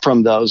those.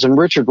 And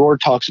Richard Rohr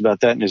talks about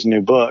that in his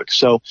new book.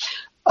 So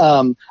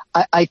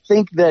I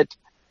think that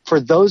for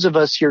those of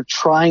us here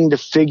trying to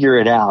figure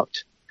it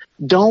out,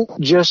 don't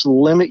just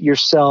limit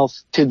yourself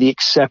to the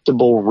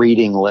acceptable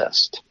reading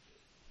list.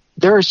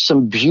 There is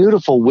some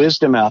beautiful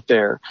wisdom out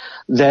there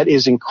that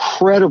is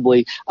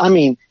incredibly,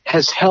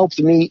 has helped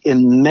me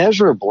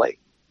immeasurably.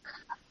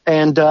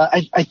 And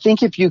I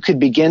think if you could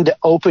begin to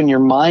open your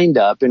mind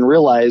up and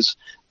realize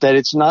that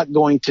it's not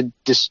going to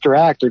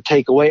distract or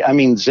take away. I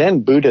mean, Zen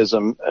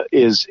Buddhism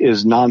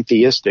is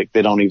non-theistic.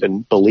 They don't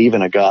even believe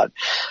in a God.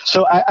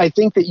 So I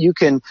think that you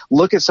can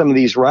look at some of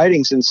these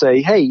writings and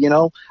say, hey,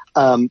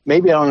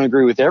 maybe I don't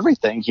agree with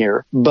everything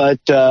here, but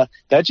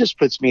that just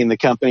puts me in the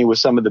company with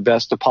some of the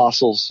best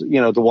apostles,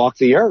 to walk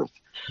the earth.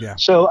 Yeah.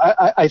 So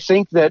I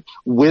think that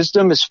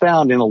wisdom is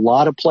found in a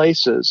lot of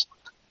places.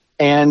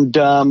 And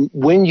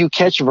when you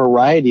catch a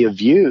variety of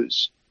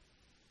views,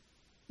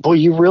 boy,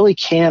 you really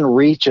can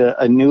reach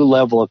a new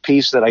level of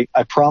peace that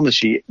I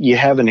promise you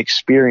haven't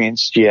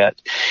experienced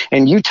yet.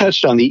 And you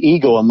touched on the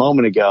ego a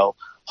moment ago.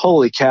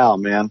 Holy cow,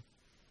 man.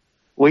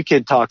 We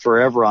could talk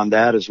forever on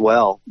that as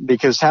well,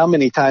 because how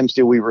many times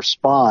do we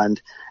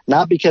respond,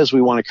 not because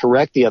we want to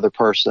correct the other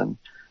person,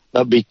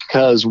 but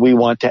because we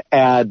want to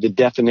add the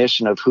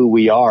definition of who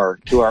we are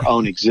to our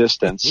own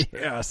existence.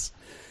 Yes.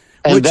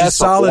 And that's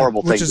a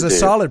horrible thing to do. Which is a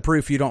solid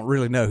proof you don't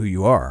really know who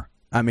you are.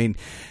 I mean,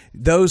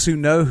 those who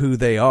know who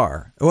they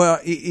are, well,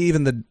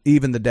 even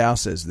the Tao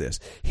says this: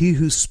 he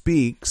who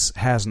speaks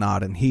has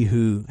not, and he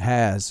who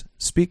has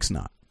speaks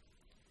not.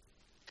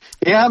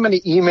 You know how many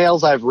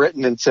emails I've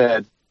written and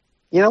said,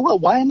 you know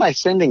what, why am I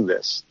sending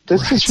this?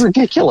 This is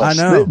ridiculous.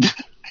 I know.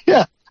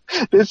 Yeah,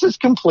 this is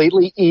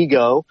completely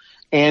ego,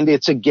 and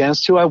it's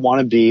against who I want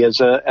to be as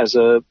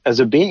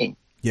a being.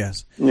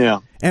 Yes. Yeah.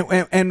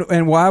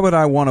 And why would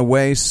I want to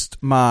waste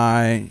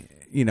my,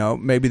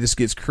 maybe this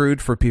gets crude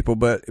for people,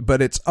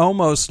 but it's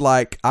almost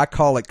like I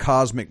call it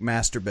cosmic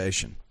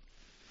masturbation.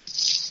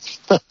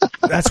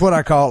 That's what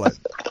I call it.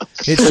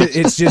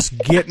 It's just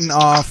getting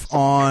off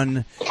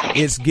on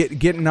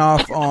getting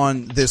off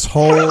on this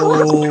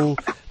whole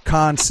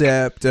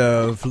concept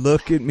of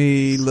look at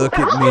me,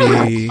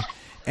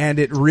 and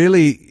it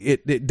really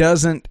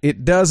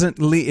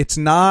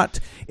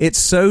it's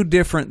so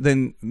different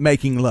than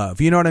making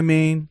love. You know what I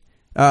mean?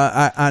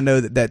 I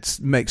know that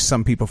makes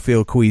some people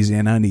feel queasy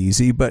and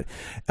uneasy, but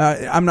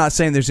I'm not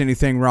saying there's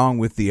anything wrong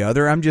with the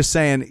other. I'm just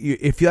saying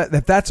if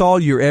that's all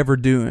you're ever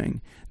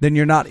doing, then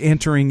you're not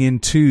entering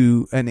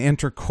into an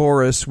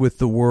intercourse with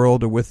the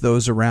world or with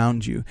those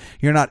around you.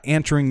 You're not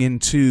entering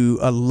into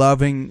a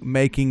loving,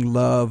 making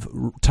love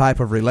type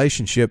of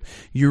relationship.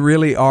 You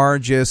really are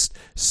just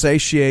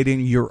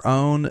satiating your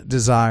own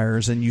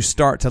desires, and you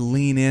start to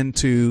lean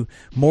into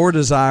more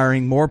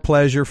desiring, more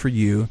pleasure for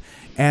you.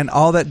 And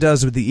all that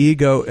does with the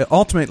ego,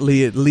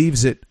 ultimately it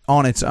leaves it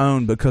on its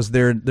own, because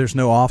there's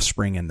no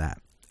offspring in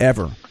that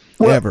ever.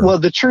 Well,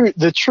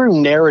 the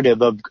true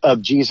narrative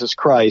of Jesus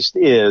Christ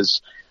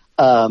is,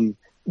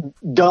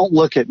 don't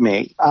look at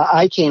me.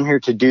 I came here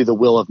to do the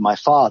will of my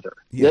Father.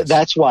 Yes.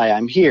 That's why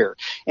I'm here.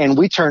 And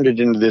we turned it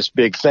into this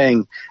big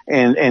thing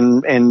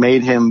and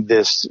made him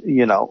this,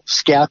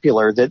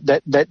 scapular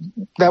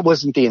that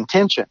wasn't the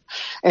intention.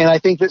 And I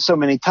think that so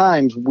many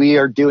times we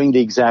are doing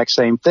the exact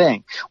same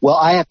thing. Well,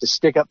 I have to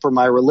stick up for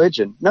my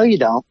religion. No, you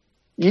don't.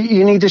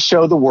 You need to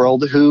show the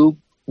world who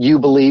you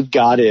believe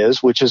God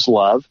is, which is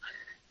love,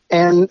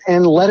 and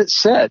let it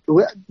sit.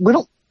 We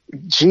don't.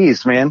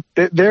 Geez, man,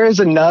 there is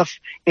enough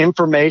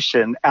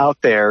information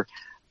out there.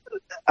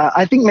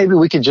 I think maybe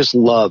we could just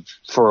love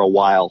for a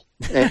while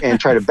and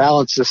try to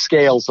balance the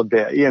scales a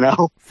bit,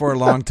 For a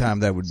long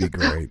time, that would be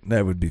great.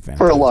 That would be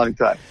fantastic. For a long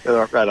time.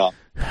 Right on.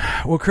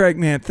 Well, Craig,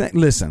 man,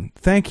 listen,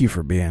 thank you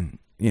for being,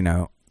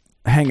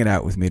 hanging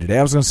out with me today.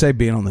 I was going to say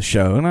being on the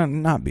show,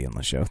 and not being on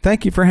the show.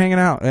 Thank you for hanging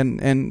out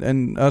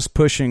and us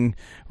pushing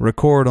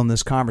record on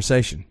this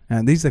conversation.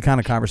 And these are the kind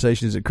of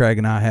conversations that Craig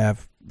and I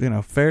have,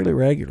 fairly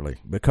regularly,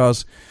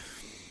 because,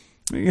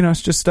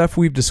 it's just stuff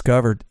we've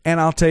discovered.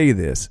 And I'll tell you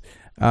this,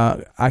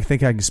 I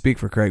think I can speak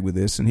for Craig with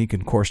this, and he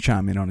can, of course,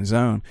 chime in on his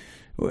own.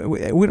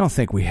 We don't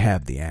think we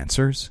have the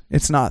answers.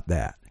 It's not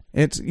that.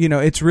 It's,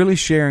 it's really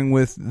sharing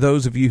with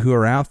those of you who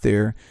are out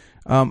there.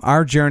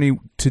 Our journey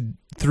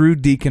through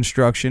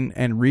deconstruction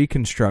and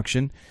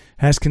reconstruction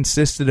has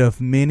consisted of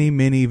many,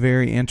 many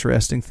very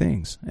interesting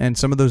things. And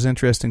some of those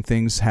interesting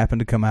things happen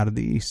to come out of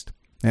the East.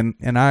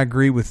 And I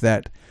agree with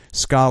that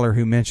scholar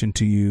who mentioned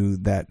to you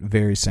that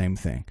very same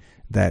thing,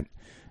 that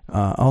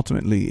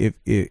ultimately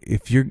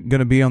if you're going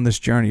to be on this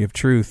journey of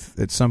truth,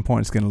 at some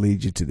point it's going to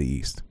lead you to the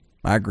East.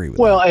 I agree with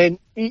that. Well, and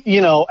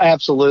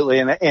absolutely.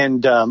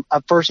 And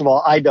first of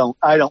all, I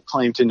don't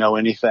claim to know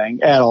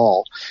anything at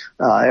all.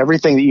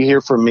 Everything that you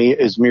hear from me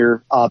is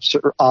mere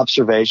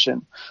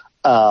observation.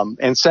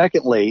 And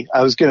secondly,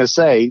 I was going to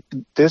say,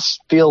 this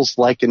feels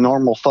like a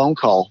normal phone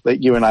call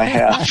that you and I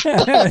have.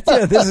 Yeah,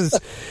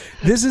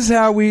 this is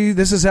how we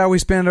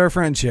spend our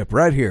friendship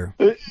right here.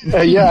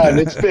 Yeah, and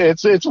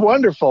it's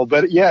wonderful,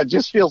 but yeah, it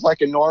just feels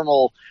like a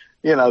normal,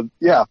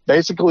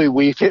 basically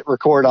we've hit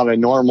record on a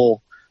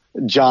normal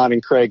John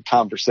and Craig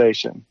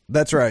conversation.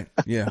 That's right.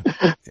 Yeah.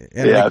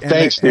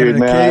 Thanks, dude,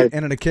 man.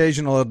 And an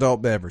occasional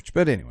adult beverage.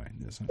 But anyway.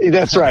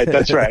 That's right.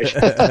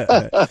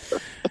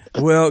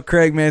 Well,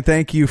 Craig, man,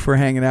 thank you for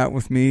hanging out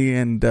with me.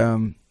 And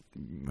I'm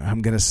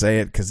going to say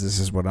it because this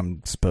is what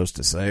I'm supposed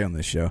to say on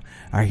this show.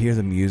 I hear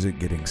the music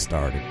getting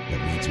started.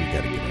 That means we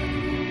got to get out of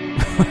here.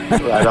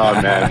 Right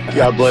on, man.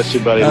 God bless you,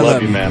 buddy. I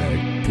love you,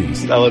 man. Greg.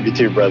 Peace. I love you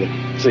too, brother.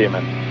 See you,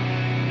 man.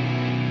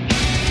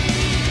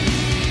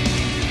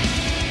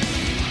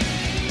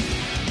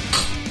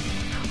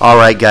 All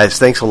right, guys.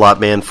 Thanks a lot,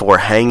 man, for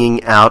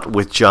hanging out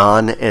with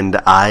Jon and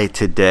I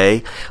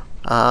today.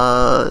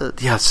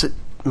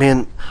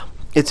 Man,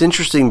 it's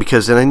interesting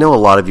because, and I know a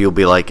lot of you will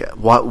be like,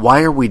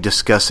 why are we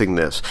discussing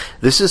this?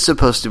 This is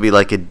supposed to be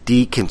like a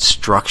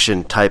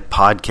deconstruction type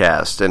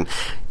podcast. And,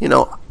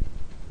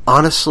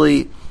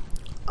 honestly,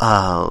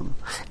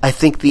 I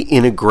think the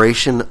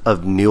integration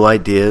of new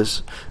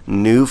ideas,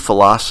 new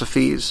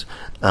philosophies,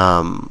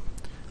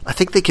 I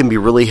think they can be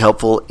really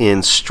helpful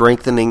in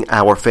strengthening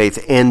our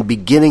faith and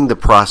beginning the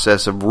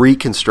process of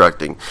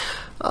reconstructing.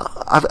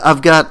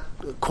 I've got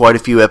quite a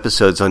few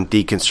episodes on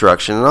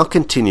deconstruction, and I'll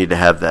continue to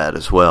have that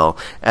as well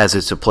as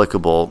it's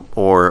applicable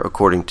or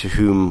according to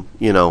whom,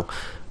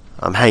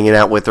 I'm hanging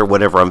out with or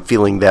whatever I'm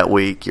feeling that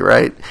week,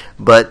 right?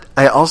 But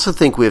I also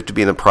think we have to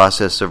be in the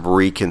process of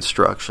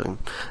reconstruction.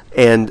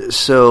 And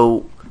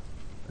so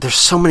there's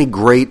so many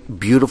great,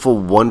 beautiful,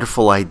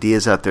 wonderful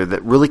ideas out there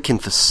that really can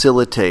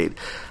facilitate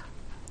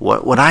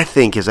what I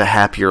think is a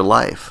happier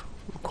life,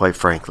 quite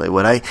frankly.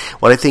 What I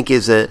think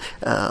is a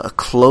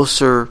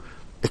closer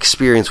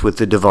experience with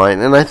the divine.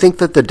 And I think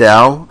that the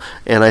Tao,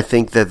 and I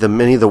think that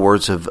many of the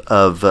words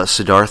of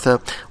Siddhartha,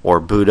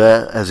 or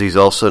Buddha, as he's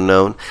also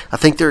known, I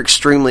think they're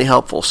extremely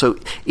helpful. So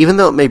even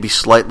though it may be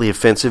slightly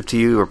offensive to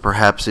you, or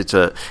perhaps it's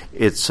a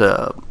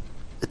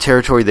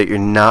territory that you're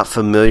not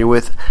familiar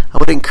with, I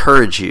would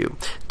encourage you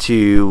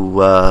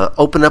to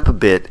open up a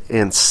bit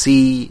and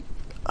see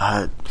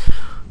how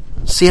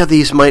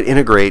these might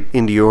integrate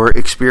into your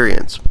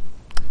experience.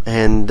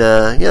 And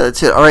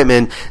that's it. All right,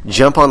 man.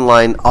 Jump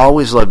online.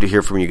 Always love to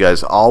hear from you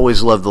guys.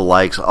 Always love the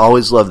likes.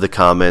 Always love the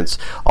comments.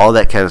 All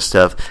that kind of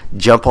stuff.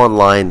 Jump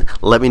online.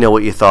 Let me know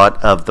what you thought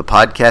of the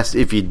podcast.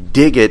 If you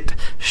dig it,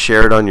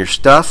 share it on your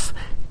stuff.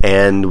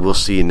 And we'll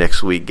see you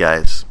next week,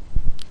 guys.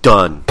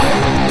 Done.